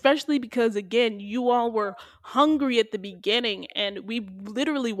saying, especially because again, you all were hungry at the beginning, and we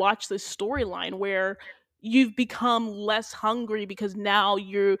literally watched this storyline where you've become less hungry because now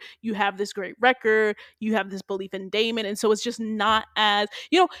you have this great record, you have this belief in Damon, and so it's just not as,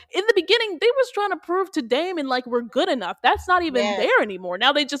 in the beginning they was trying to prove to Damon like we're good enough. That's not even yes, there anymore.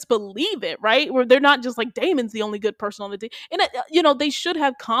 Now they just believe it, right? Where they're not just like Damon's the only good person on the team, and they should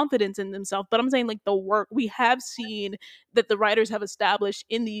have confidence in themselves. But I'm saying like the work we have seen that the writers have established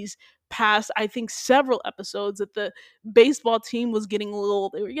in these past, I think, several episodes, that the baseball team was getting they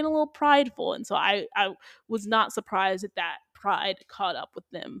were getting a little prideful, and so I was not surprised that pride caught up with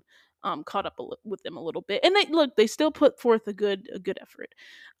them, with them a little bit. And they still put forth a good effort.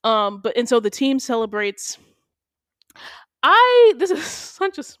 But and so the team celebrates. This is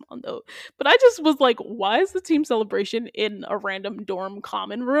such a small note, but I just was like, why is the team celebration in a random dorm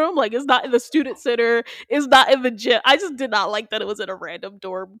common room? Like, it's not in the student center, it's not in the gym. I just did not like that it was in a random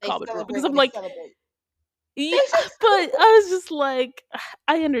dorm they common room, because celebrate I'm when they like, celebrate. They yeah, just but I was just like,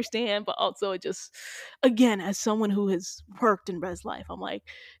 I understand, but also it just, again, as someone who has worked in res life, I'm like,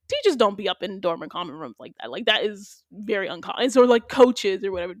 teachers don't be up in dorm and common rooms like that. Like, that is very uncommon. So like coaches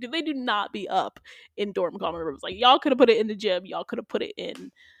or whatever, they do not be up in dorm common rooms. Like, y'all could have put it in the gym, y'all could have put it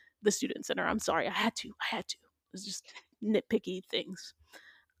in the student center. I'm sorry, I had to. It's just nitpicky things.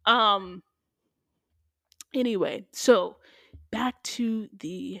 Um. Anyway, so back to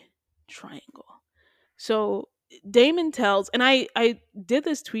the triangle. So Damon tells, and I did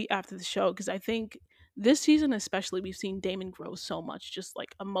this tweet after the show because I think this season especially we've seen Damon grow so much, just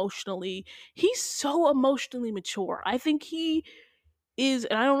like emotionally. He's so emotionally mature. I think he is,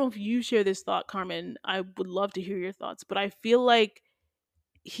 and I don't know if you share this thought, Carmen. I would love to hear your thoughts, but I feel like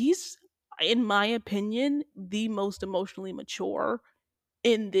he's, in my opinion, the most emotionally mature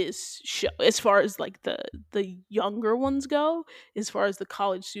in this show, as far as like the younger ones go. As far as the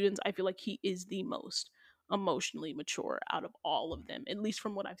college students, I feel like he is the most emotionally mature out of all of them, at least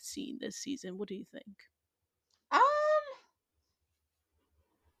from what I've seen this season. What do you think? um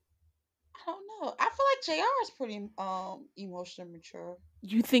I don't know. I feel like JR is pretty emotionally mature.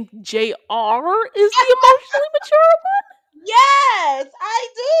 You think JR is the emotionally mature Yes, I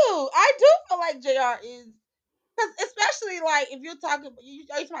do. I do feel like JR is, because especially like if you're talking, are you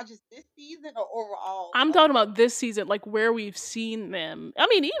talking about just this season or overall? one? I'm Like, talking about this season, like where we've seen them. I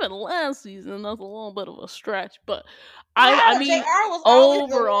mean, even last season, that's a little bit of a stretch, but I yeah, mean JR was always the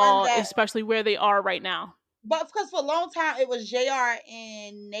one overall, that, especially where they are right now. but because for a long time it was JR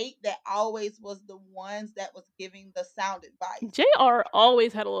and Nate that always was the ones that was giving the sound advice. JR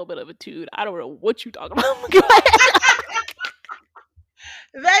always had a little bit of a tude. I don't know what you talking about. Go ahead.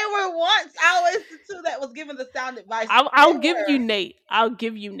 They were once always the two that was giving the sound advice. I'll They give you were. Nate. I'll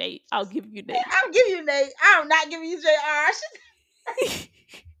give you Nate. I'll give you Nate. I'm giving you Nate. I'm not giving you JR.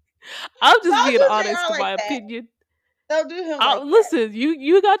 I'm just Don't being do honest JR to like my that. opinion. Don't do him like that. Listen,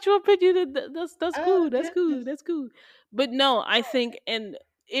 you got your opinion. That's cool. Oh That's cool. goodness. That's cool. But no, I think, and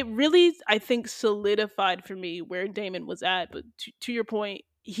it really, I think, solidified for me where Damon was at. But to your point,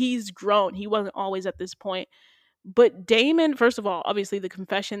 he's grown. He wasn't always at this point. But Damon, first of all, obviously the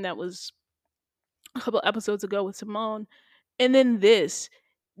confession that was a couple episodes ago with Simone, and then this.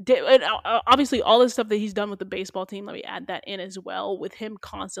 And obviously, all the stuff that he's done with the baseball team, let me add that in as well, with him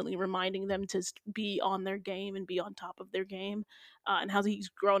constantly reminding them to be on their game and be on top of their game, and how he's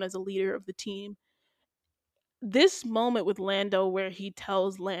grown as a leader of the team. This moment with Lando, where he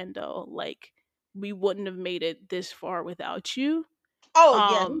tells Lando, like, we wouldn't have made it this far without you. Oh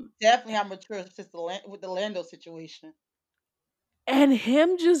yeah, he Um, definitely have matured since with the Lando situation. and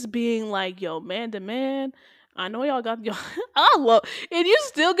him just being like, yo, man to man, I know y'all got y'all. I love, and you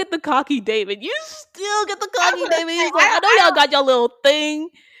still get the cocky David. You still get the I was cocky gonna David. say He's like, I know I y'all don't got y'all little thing.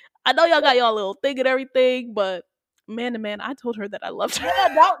 I know y'all got y'all little thing and everything, but man to man, I told her that I loved her. yeah,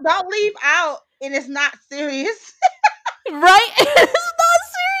 don't leave out and it's not serious. Right? It's not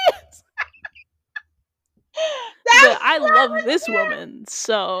serious. But That's I love so this weird. woman.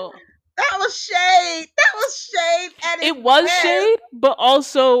 So That was shade. That was shade at its it was best. shade, but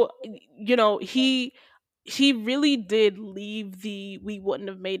also, he really did leave the we wouldn't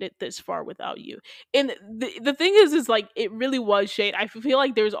have made it this far without you. And the thing is like, it really was shade. I feel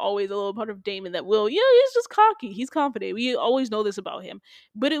like there's always a little part of Damon that will, he's just cocky, he's confident, we always know this about him.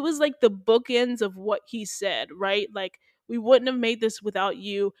 But it was like the bookends of what he said, right? Like, we wouldn't have made this without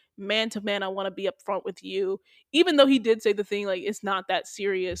you, man to man, I want to be upfront with you. Even though he did say the thing like, it's not that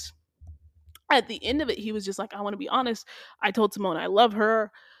serious, at the end of it, he was just like, I want to be honest. I told Simone I love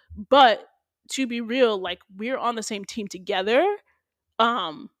her, but to be real, like, we're on the same team together.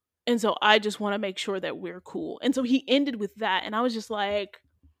 Um, and so I just want to make sure that we're cool. And so he ended with that, and I was just like,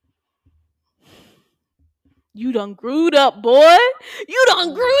 you done grewed up, boy. You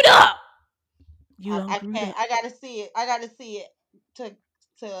done Mm, grewed up. You done I grewed can't. up. I gotta see it. I gotta see it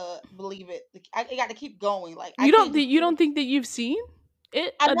to believe it. I got to keep going. Like I can't just. You don't think that you've seen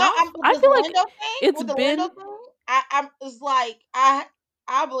it I'm not. enough? I'm with I this feel like Lando thing. it's With the Lando been. thing, I'm. It's like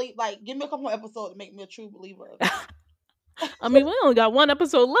I believe. Like, give me a couple more episodes to make me a true believer of it. I mean, we only got one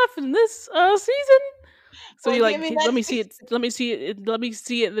episode left in this season. So Well, you give like, me "Hey, let that me see it. Let me see it. Let me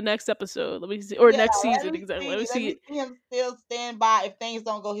see it in the next episode. Let me see, or Yeah, next let season me exactly. Let me see. Let see me it." see him still stand by if things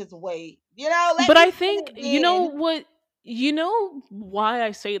don't go his way. Let But me I feel think, it you know then. what, you know why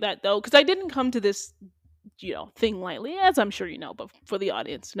I say that though, because I didn't come to this, thing lightly, as I'm sure you know, but for the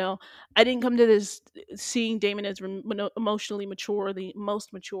audience, no, I didn't come to this seeing Damon as emotionally mature, the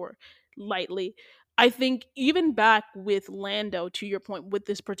most mature, lightly. I think even back with Lando, to your point, with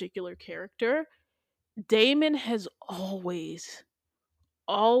this particular character, Damon has always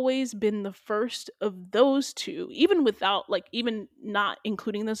been the first of those two, even without, like, even not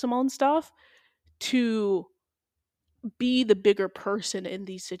including the Simone stuff, to be the bigger person in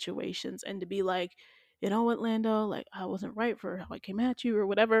these situations, and to be like, you know what, Lando, like, I wasn't right for how I came at you or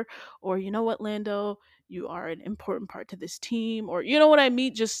whatever, or you know what, Lando, you are an important part to this team, or you know what I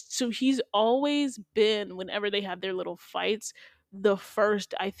mean. Just so he's always been, whenever they have their little fights, the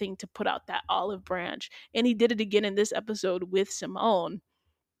first, I think, to put out that olive branch. And he did it again in this episode with Simone,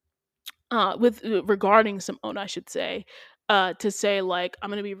 with regarding Simone, I should say, to say, like, I'm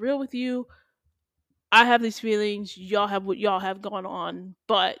gonna be real with you. I have these feelings. Y'all have what y'all have going on,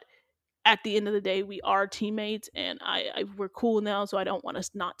 but at the end of the day, we are teammates, and we're cool now. So I don't want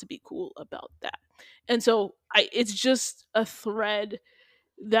us not to be cool about that. And so it's just a thread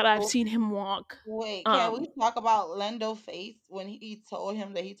that I've Oh, seen him walk. wait, can we Um, talk about Lando face when he told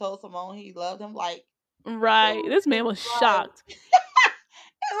him that he told Simone he loved him? Like it right. was This man just was like shocked.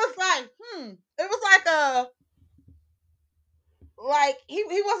 it was like It was like a like he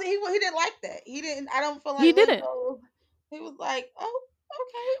wasn't he didn't like that. He didn't. I don't feel He like didn't. Lando. He was like, oh,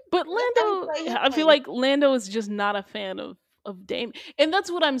 But okay, that's how he Lando, played his I feel face. like Lando is just not a fan of Dame. And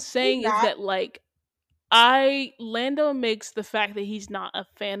that's what I'm He's saying, is not. that, like, I Lando makes the fact that he's not a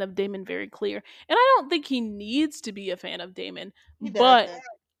fan of Damon very clear. And I don't think he needs to be a fan of Damon, He but doesn't.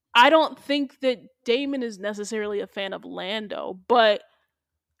 I don't think that Damon is necessarily a fan of Lando. But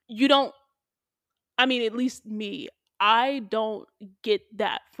you don't, I mean, at least me, I don't get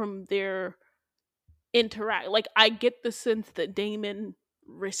that from their interact. Like, I get the sense that Damon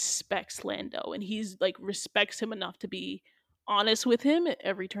respects Lando, and he's like, respects him enough to be honest with him at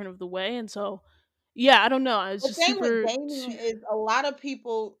every turn of the way. And so, yeah, I don't know. I was The just thing with super. Damien is a lot of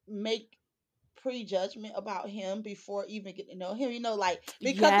people make prejudgment about him before even getting to know him. Like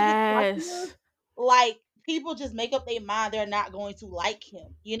because of his cockiness, Yes. like people just make up their mind they're not going to like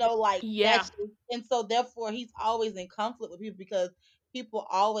him. Like Yeah. that's just, and so therefore he's always in conflict with people because people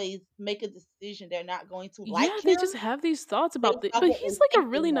always make a decision they're not going to like Yeah, they him just have these thoughts about based it, off but what he's they like a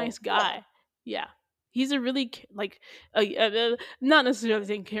think they really know. nice Yeah, guy. Yeah, he's a really not necessarily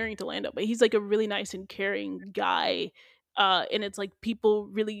saying caring to Lando, but he's like a really nice and caring guy. And it's like people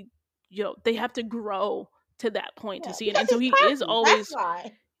really, they have to grow to that point to yeah, see it, because and so he's he is cocky. That's always.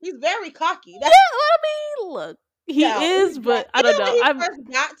 why he's very cocky. Yeah, That's I mean, look, he yeah. is, but I Even don't know. when he I'm first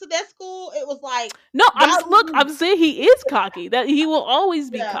got to that school, it was like no, y'all look, just I'm saying he is cocky. That he will always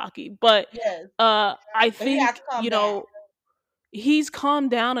be yeah, cocky, but yes, I but he has to think calm down. he's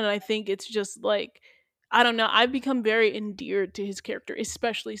calmed down, and I think it's just like, I don't know, I've become very endeared to his character,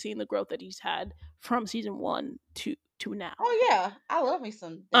 especially seeing the growth that he's had from season 1 to now. Oh yeah, I love me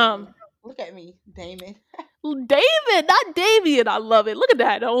some um Damon. Look at me, Damon. David, not Damien. I love it. Look at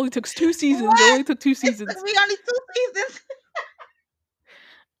that. It only took 2 seasons. It What? only took two It took seasons. me only 2 seasons.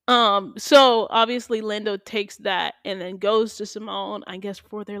 So obviously Lando takes that and then goes to Simone, I guess,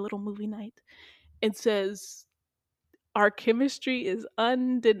 for their little movie night, and says, our chemistry is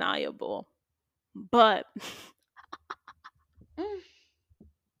undeniable, but Mm,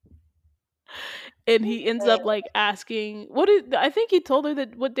 and he he ends said, up like asking, what did I think he told her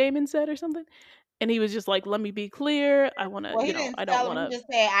that what Damon said or something, and he was just like, let me be clear, I want to, well, he didn't I don't tell him. want He to. just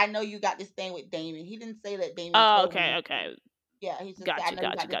said, "I know you got this thing with Damon." He didn't say that Damon Oh, told okay, him. okay, Yeah, he just said, "I gotcha, know you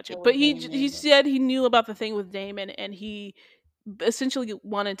gotcha, got this gotcha. thing But with he Damon." said he knew about the thing with Damon, and he essentially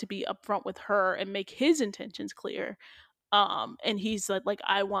wanted to be upfront with her and make his intentions clear. And he said like,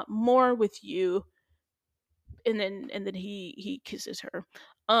 I want more with you, and then he kisses her.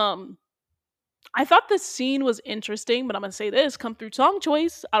 um I thought the scene was interesting, but I'm gonna say this: come through song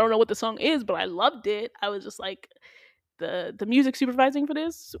choice. I don't know what the song is, but I loved it. I was just like, the music supervising for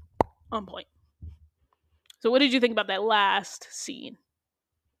this on point. So, what did you think about that last scene?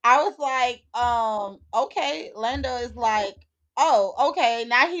 I was like, okay. Lando is like, oh, okay.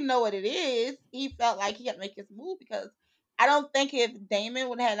 Now he know what it is. He felt like he had to make his move because I don't think if Damon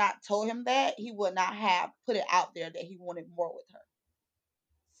would have not told him that, he would not have put it out there that he wanted more with her.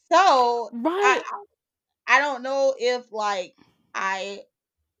 So Right. I don't know if I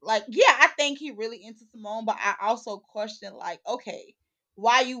yeah, I think he really into Simone, but I also question like, okay,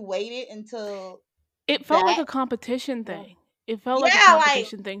 why you waited until It felt like that? a competition thing. It felt like a Yeah, like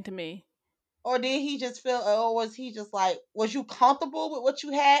competition thing to me. or did he just feel or was he just like was you comfortable with what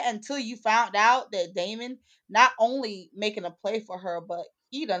you had until you found out that Damon not only making a play for her, but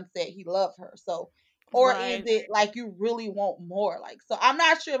he done said he loved her. So or is Right. it like you really want more? Like so I'm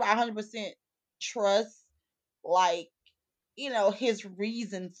not sure if I 100% trust like his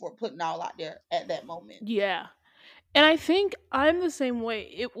reason for putting all out there at that moment. Yeah. And I think I'm the same way.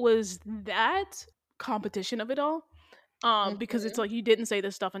 It was that competition of it all. Because it's Mhm. like, you didn't say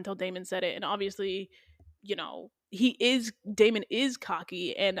this stuff until Damon said it, and obviously, Damon is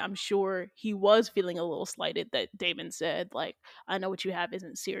cocky, and I'm sure he was feeling a little slighted that Damon said like, I know what you have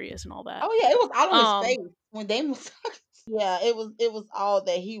isn't serious and all that. Oh yeah, it was all on his Um, face when Damon was yeah, it was all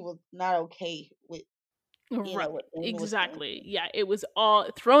that he was not okay with, right, what Damon was going exactly. through. Yeah, it was all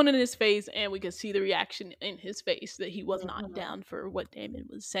thrown in his face, and we could see the reaction in his face that he was not Mhm. down for what Damon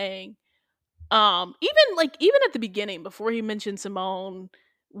was saying. Even at the beginning, before he mentioned Simone,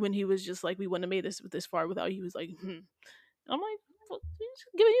 when he was just like, we wouldn't have made this far without, he was like, I'm like, well, he's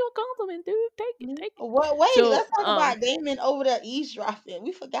giving you a compliment, dude. Take it, Mhm. take it. Well, wait, So, let's talk about Damon over there eavesdropping.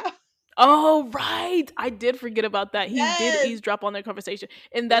 We forgot. oh right, I did forget about that. He did Yes, easydrop on their conversation,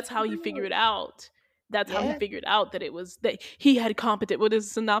 and yes, that's he how he did. figured out. That's how he Yes. figured out that it was that he had competent. What does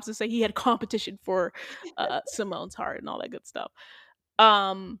the synopsis say? He had competition for Simone's heart and all that good stuff.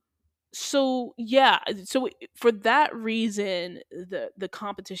 Um, so yeah, for that reason, the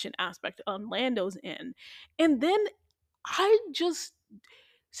competition aspect on Lando's end, and then I just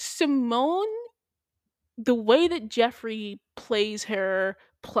Simone, the way that Jeffrey plays her,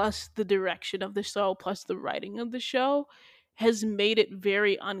 plus the direction of the show, plus the writing of the show, has made it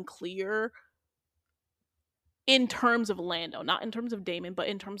very unclear in terms of Lando, not in terms of Damon, but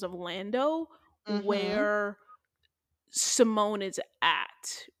in terms of Lando, Mhm. where Simone is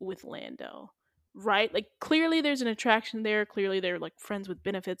at with Lando. Right? Like, clearly there's an attraction there, clearly they're like friends with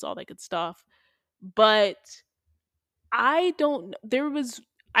benefits, all that good stuff. But I don't there was,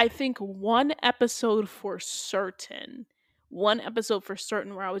 I think, one episode for certain where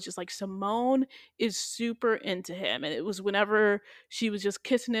I was just like, Simone is super into him, and it was whenever she was just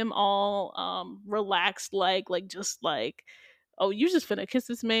kissing him all relaxed, like just like, oh, you just finna kiss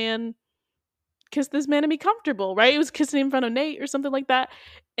this man and be comfortable, right? It was kissing him in front of Nate or something like that.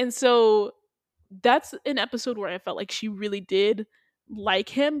 And so that's an episode where I felt like she really did like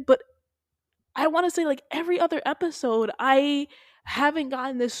him, but I want to say like every other episode, haven't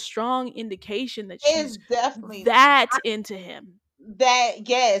gotten this strong indication that It's she's definitely that into him. that,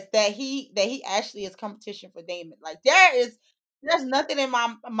 yes, that he actually is competition for Damon. Like there's nothing in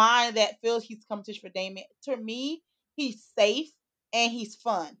my mind that feels he's competition for Damon. To me, he's safe and he's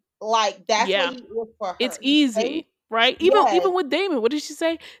fun. Like that's what Yeah, he is for it's her. He's safe. easy, right? Yes, Even with Damon, what did she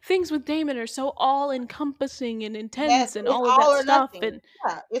say? Things with Damon are so all encompassing and yes, intense and it's all of all that or stuff. nothing. And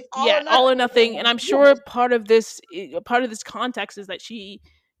Yeah, it's all yeah, or all or nothing with nothing. And Damon. I'm sure Yes, part of this context is that she,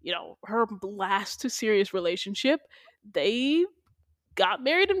 her last serious relationship, they got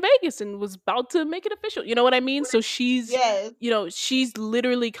married in Vegas and was about to make it official. You know what I mean? So she's, yes, she's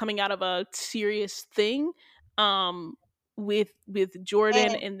literally coming out of a serious thing, um, with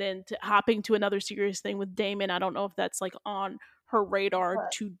Jordan, and and then hopping to another serious thing with Damon. I don't know if that's like on her radar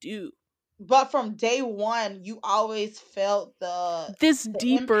to do but from day one, you always felt this the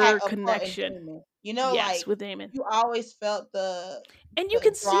deeper impact of her and connection. Damon. You know, Yes, like with Damon. you always felt And you the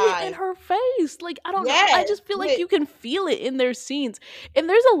can see it in drive. her face. Like, I don't know. I Yes, just feel like with you can feel it in their scenes. And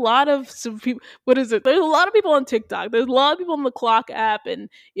there's a lot of some people. What is it? There's a lot of people on TikTok. There's a lot of people on the Clock app, and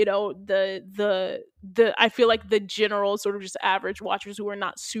the. I feel like the general sort of just average watchers who are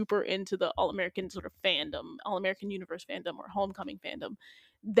not super into the All American sort of fandom, All American Universe fandom, or Homecoming fandom,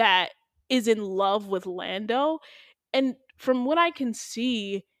 that is in love with Lando. And from what I can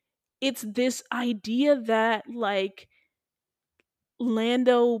see, it's this idea that like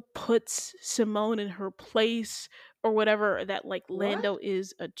Lando puts Simone in her place or whatever, that like what? Lando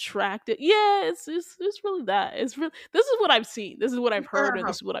is attracted. Yeah, it's really that. It's really, this is what I've seen. This is what You I've put her heard, in and her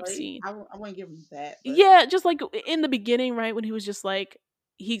this is what I've place. seen. I wouldn't give him that, but Yeah, just like in the beginning, right, when he was just like,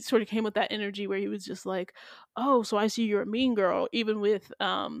 he sort of came with that energy where he was just like, "Oh, so I see you're a mean girl." Even with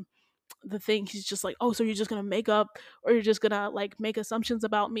the thing, he's just like, "Oh, so you're just gonna make up, or you're just gonna like make assumptions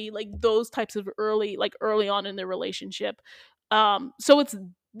about me," like those types of early on in their relationship. So it's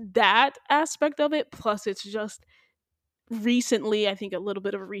that aspect of it, plus it's just recently, I think a little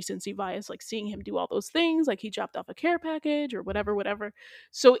bit of a recency bias, like seeing him do all those things, like he dropped off a care package or whatever.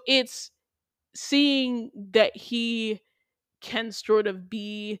 So it's seeing that he can sort of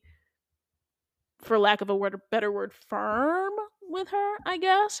be, for lack of a better word, firm with her, I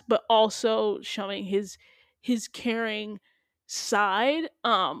guess, but also showing his caring side.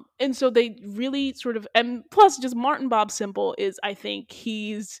 And so they really sort of, and plus just Martin Bob Simple is, I think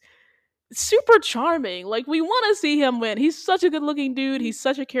he's super charming. Like, we want to see him win. He's such a good looking dude. He's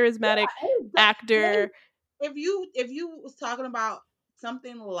such a charismatic yeah, they, actor. if you was talking about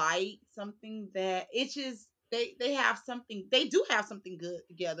something light, something that it's just they have something, they do have something good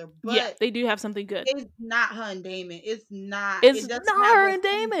together, Yeah, but they do have something good. it's not her and Damon. It's not. It's It doesn't not have her the and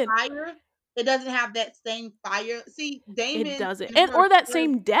same Damon. fire. It doesn't have that same fire. See, It Damon doesn't. and And her or that scares,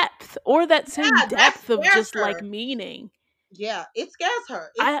 same depth. Or that same yeah, that depth of scares just like her. meaning. Yeah, it scares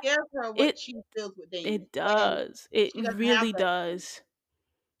her. It I scares her what it she feels with Damon, it and does. It she doesn't have really that with Damon. does.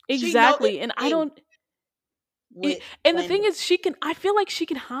 She know Exactly. it's And I safe don't with and the thing Lando. is, I feel like she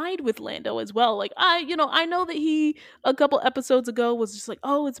can hide with Lando as well. Like, I know that he a couple episodes ago was just like,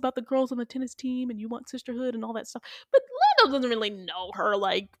 "Oh, it's about the girls on the tennis team and you want sisterhood and all that stuff." But Lando doesn't really know her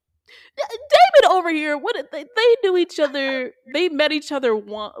like David over here. What they knew each other. They met each other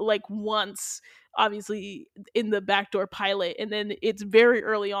once, obviously in the backdoor pilot, and then it's very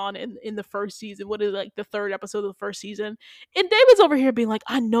early on in the first season. What is it, like the third episode of the first season? And David's over here being like,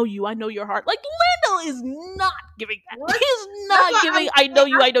 "I know you. I know your heart." Like, Lando is not giving that. What? He's That's not why I'm giving, "I know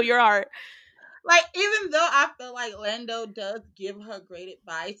saying. you. I know your heart." Like, even though I feel like Lando does give her great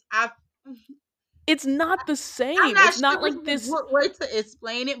advice, It's not the I'm same. not It's sure not this like is a this. good way to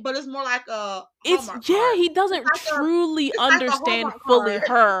explain it, but it's more like a It's, Hallmark yeah, card. he It's doesn't like a truly it's like a understand Hallmark fully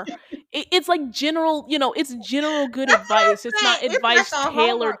card. her. It's like general, it's general good That's what advice. It's I'm saying. not It's like advice a tailored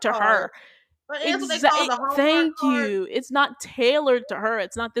Hallmark to card. her. But it's what they call the Hallmark Thank card. you. It's not tailored to her.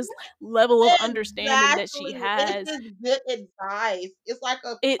 It's not this level of understanding that she Exactly. It's has. just good advice. It's like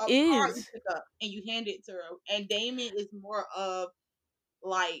It a card you is. pick up and you hand it to her. And Damon is more of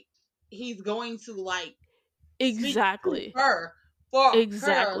like he's going to like speak to Exactly. her for her.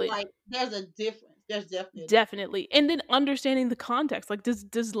 Exactly. Like there's a difference. There's definitely a difference. Definitely. And then understanding the context. Like,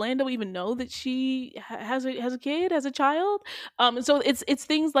 does Lando even know that she has a kid, has a child? And so it's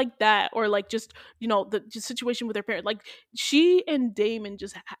things like that, or like just, the just situation with her parent. Like, she and Damon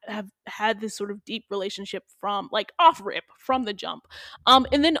just have had this sort of deep relationship from like off rip from the jump.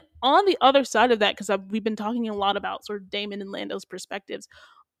 And then on the other side of that, because we've been talking a lot about sort of Damon and Lando's perspectives,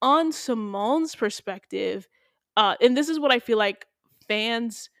 on Simone's perspective, and this is what I feel like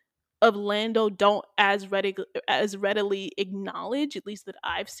fans of Lando don't as readily acknowledge, at least that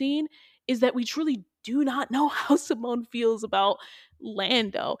I've seen, is that we truly do not know how Simone feels about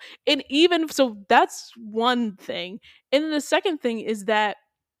Lando. And even so, that's one thing. And then the second thing is that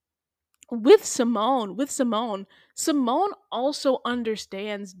Simone also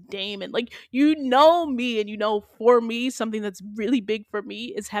understands Damon. Like, you know me, and you know, for me, something that's really big for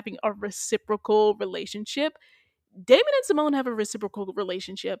me is having a reciprocal relationship. Damon and Simone have a reciprocal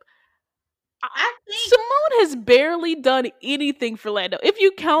relationship. I think, Simone has barely done anything for Lando. If you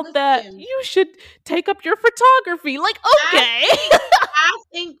count that, listen, you should take up your photography. Like, I okay. think I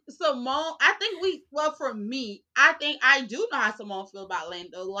think Simone. I think well, for me, I think I do know how Simone feel about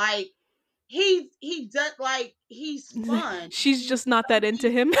Lando. Like, he does, like, he's fun. She's He's just not that into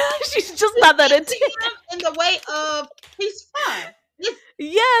he's him. She's just he's not that into into him. him in the way of he's fun.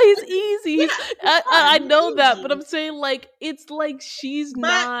 Yeah, he's easy. Yeah, he's I fun. know He's that, but easy. I'm saying, like, it's like she's But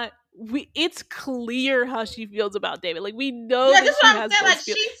not. It's clear how she feels about David. Like, we know yeah, that this is she what I'm has saying. Like, those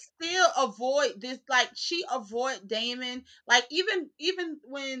feelings. she still avoid this. Like, she avoid Damon. Like, even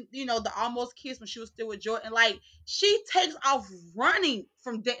when, the almost kiss when she was still with Jordan. Like, she takes off running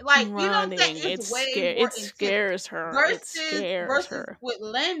from like, you know what I'm saying? Running, It's way it more intense scares her. It versus scares her. with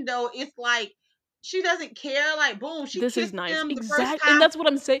Lando. It's like she doesn't care. Like, boom, she This is kissed nice. him the first Exact, and time. that's what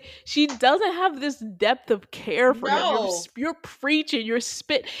I'm saying. She doesn't have this depth of care for him. No, You're preaching, you're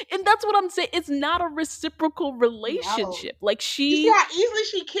spit, and that's what I'm saying. It's not a reciprocal no. relationship. Like, You see she how easily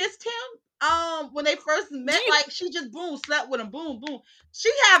she kissed him? When they first do met, you like, she just boom slept with him, boom boom.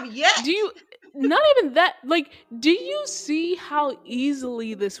 She have yet. do you not even that, like, do you see how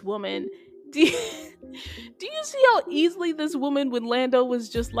easily this woman do you, do you see how easily this woman, when Lando was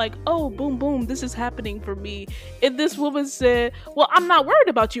just like, oh, boom boom, this is happening for me, and this woman said, well, I'm not worried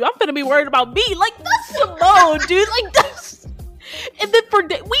about you, I'm gonna be worried about me. Like, that's Simone, dude. Like, that's. And then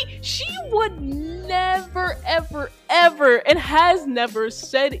she would never, ever, ever, and has never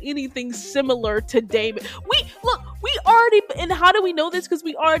said anything similar to Damon. We already, and how do we know this? Because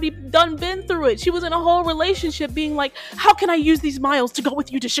we already been through it. She was in a whole relationship being like, how can I use these miles to go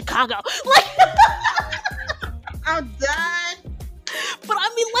with you to Chicago? Like, I'm done. but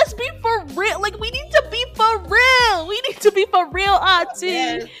I mean, let's be for real. Like, we need to be for real. We need to be for real, Auntie.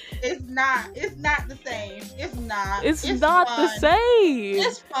 Yes, it's not. It's not the same. It's not. It's not fun. the same.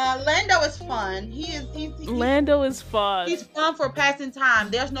 It's fun. Lando is fun. Lando is fun. He's fun for passing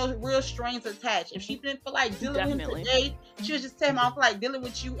time. There's no real strings attached. If she didn't feel like dealing with him today, she would just tell him, I don't feel like dealing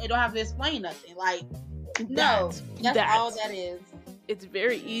with you, and don't have to explain nothing. Like, no, that's all that is. It's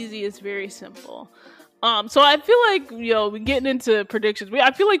very easy. It's very simple. So I feel like, we're getting into predictions.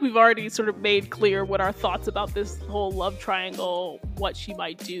 I feel like we've already sort of made clear what our thoughts about this whole love triangle, what she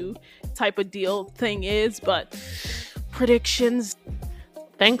might do type of deal thing is, but predictions.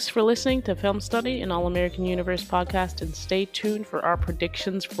 Thanks for listening to Film Study, an All-American Universe podcast, and stay tuned for our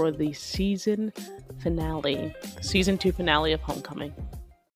predictions for the season 2 finale of Homecoming.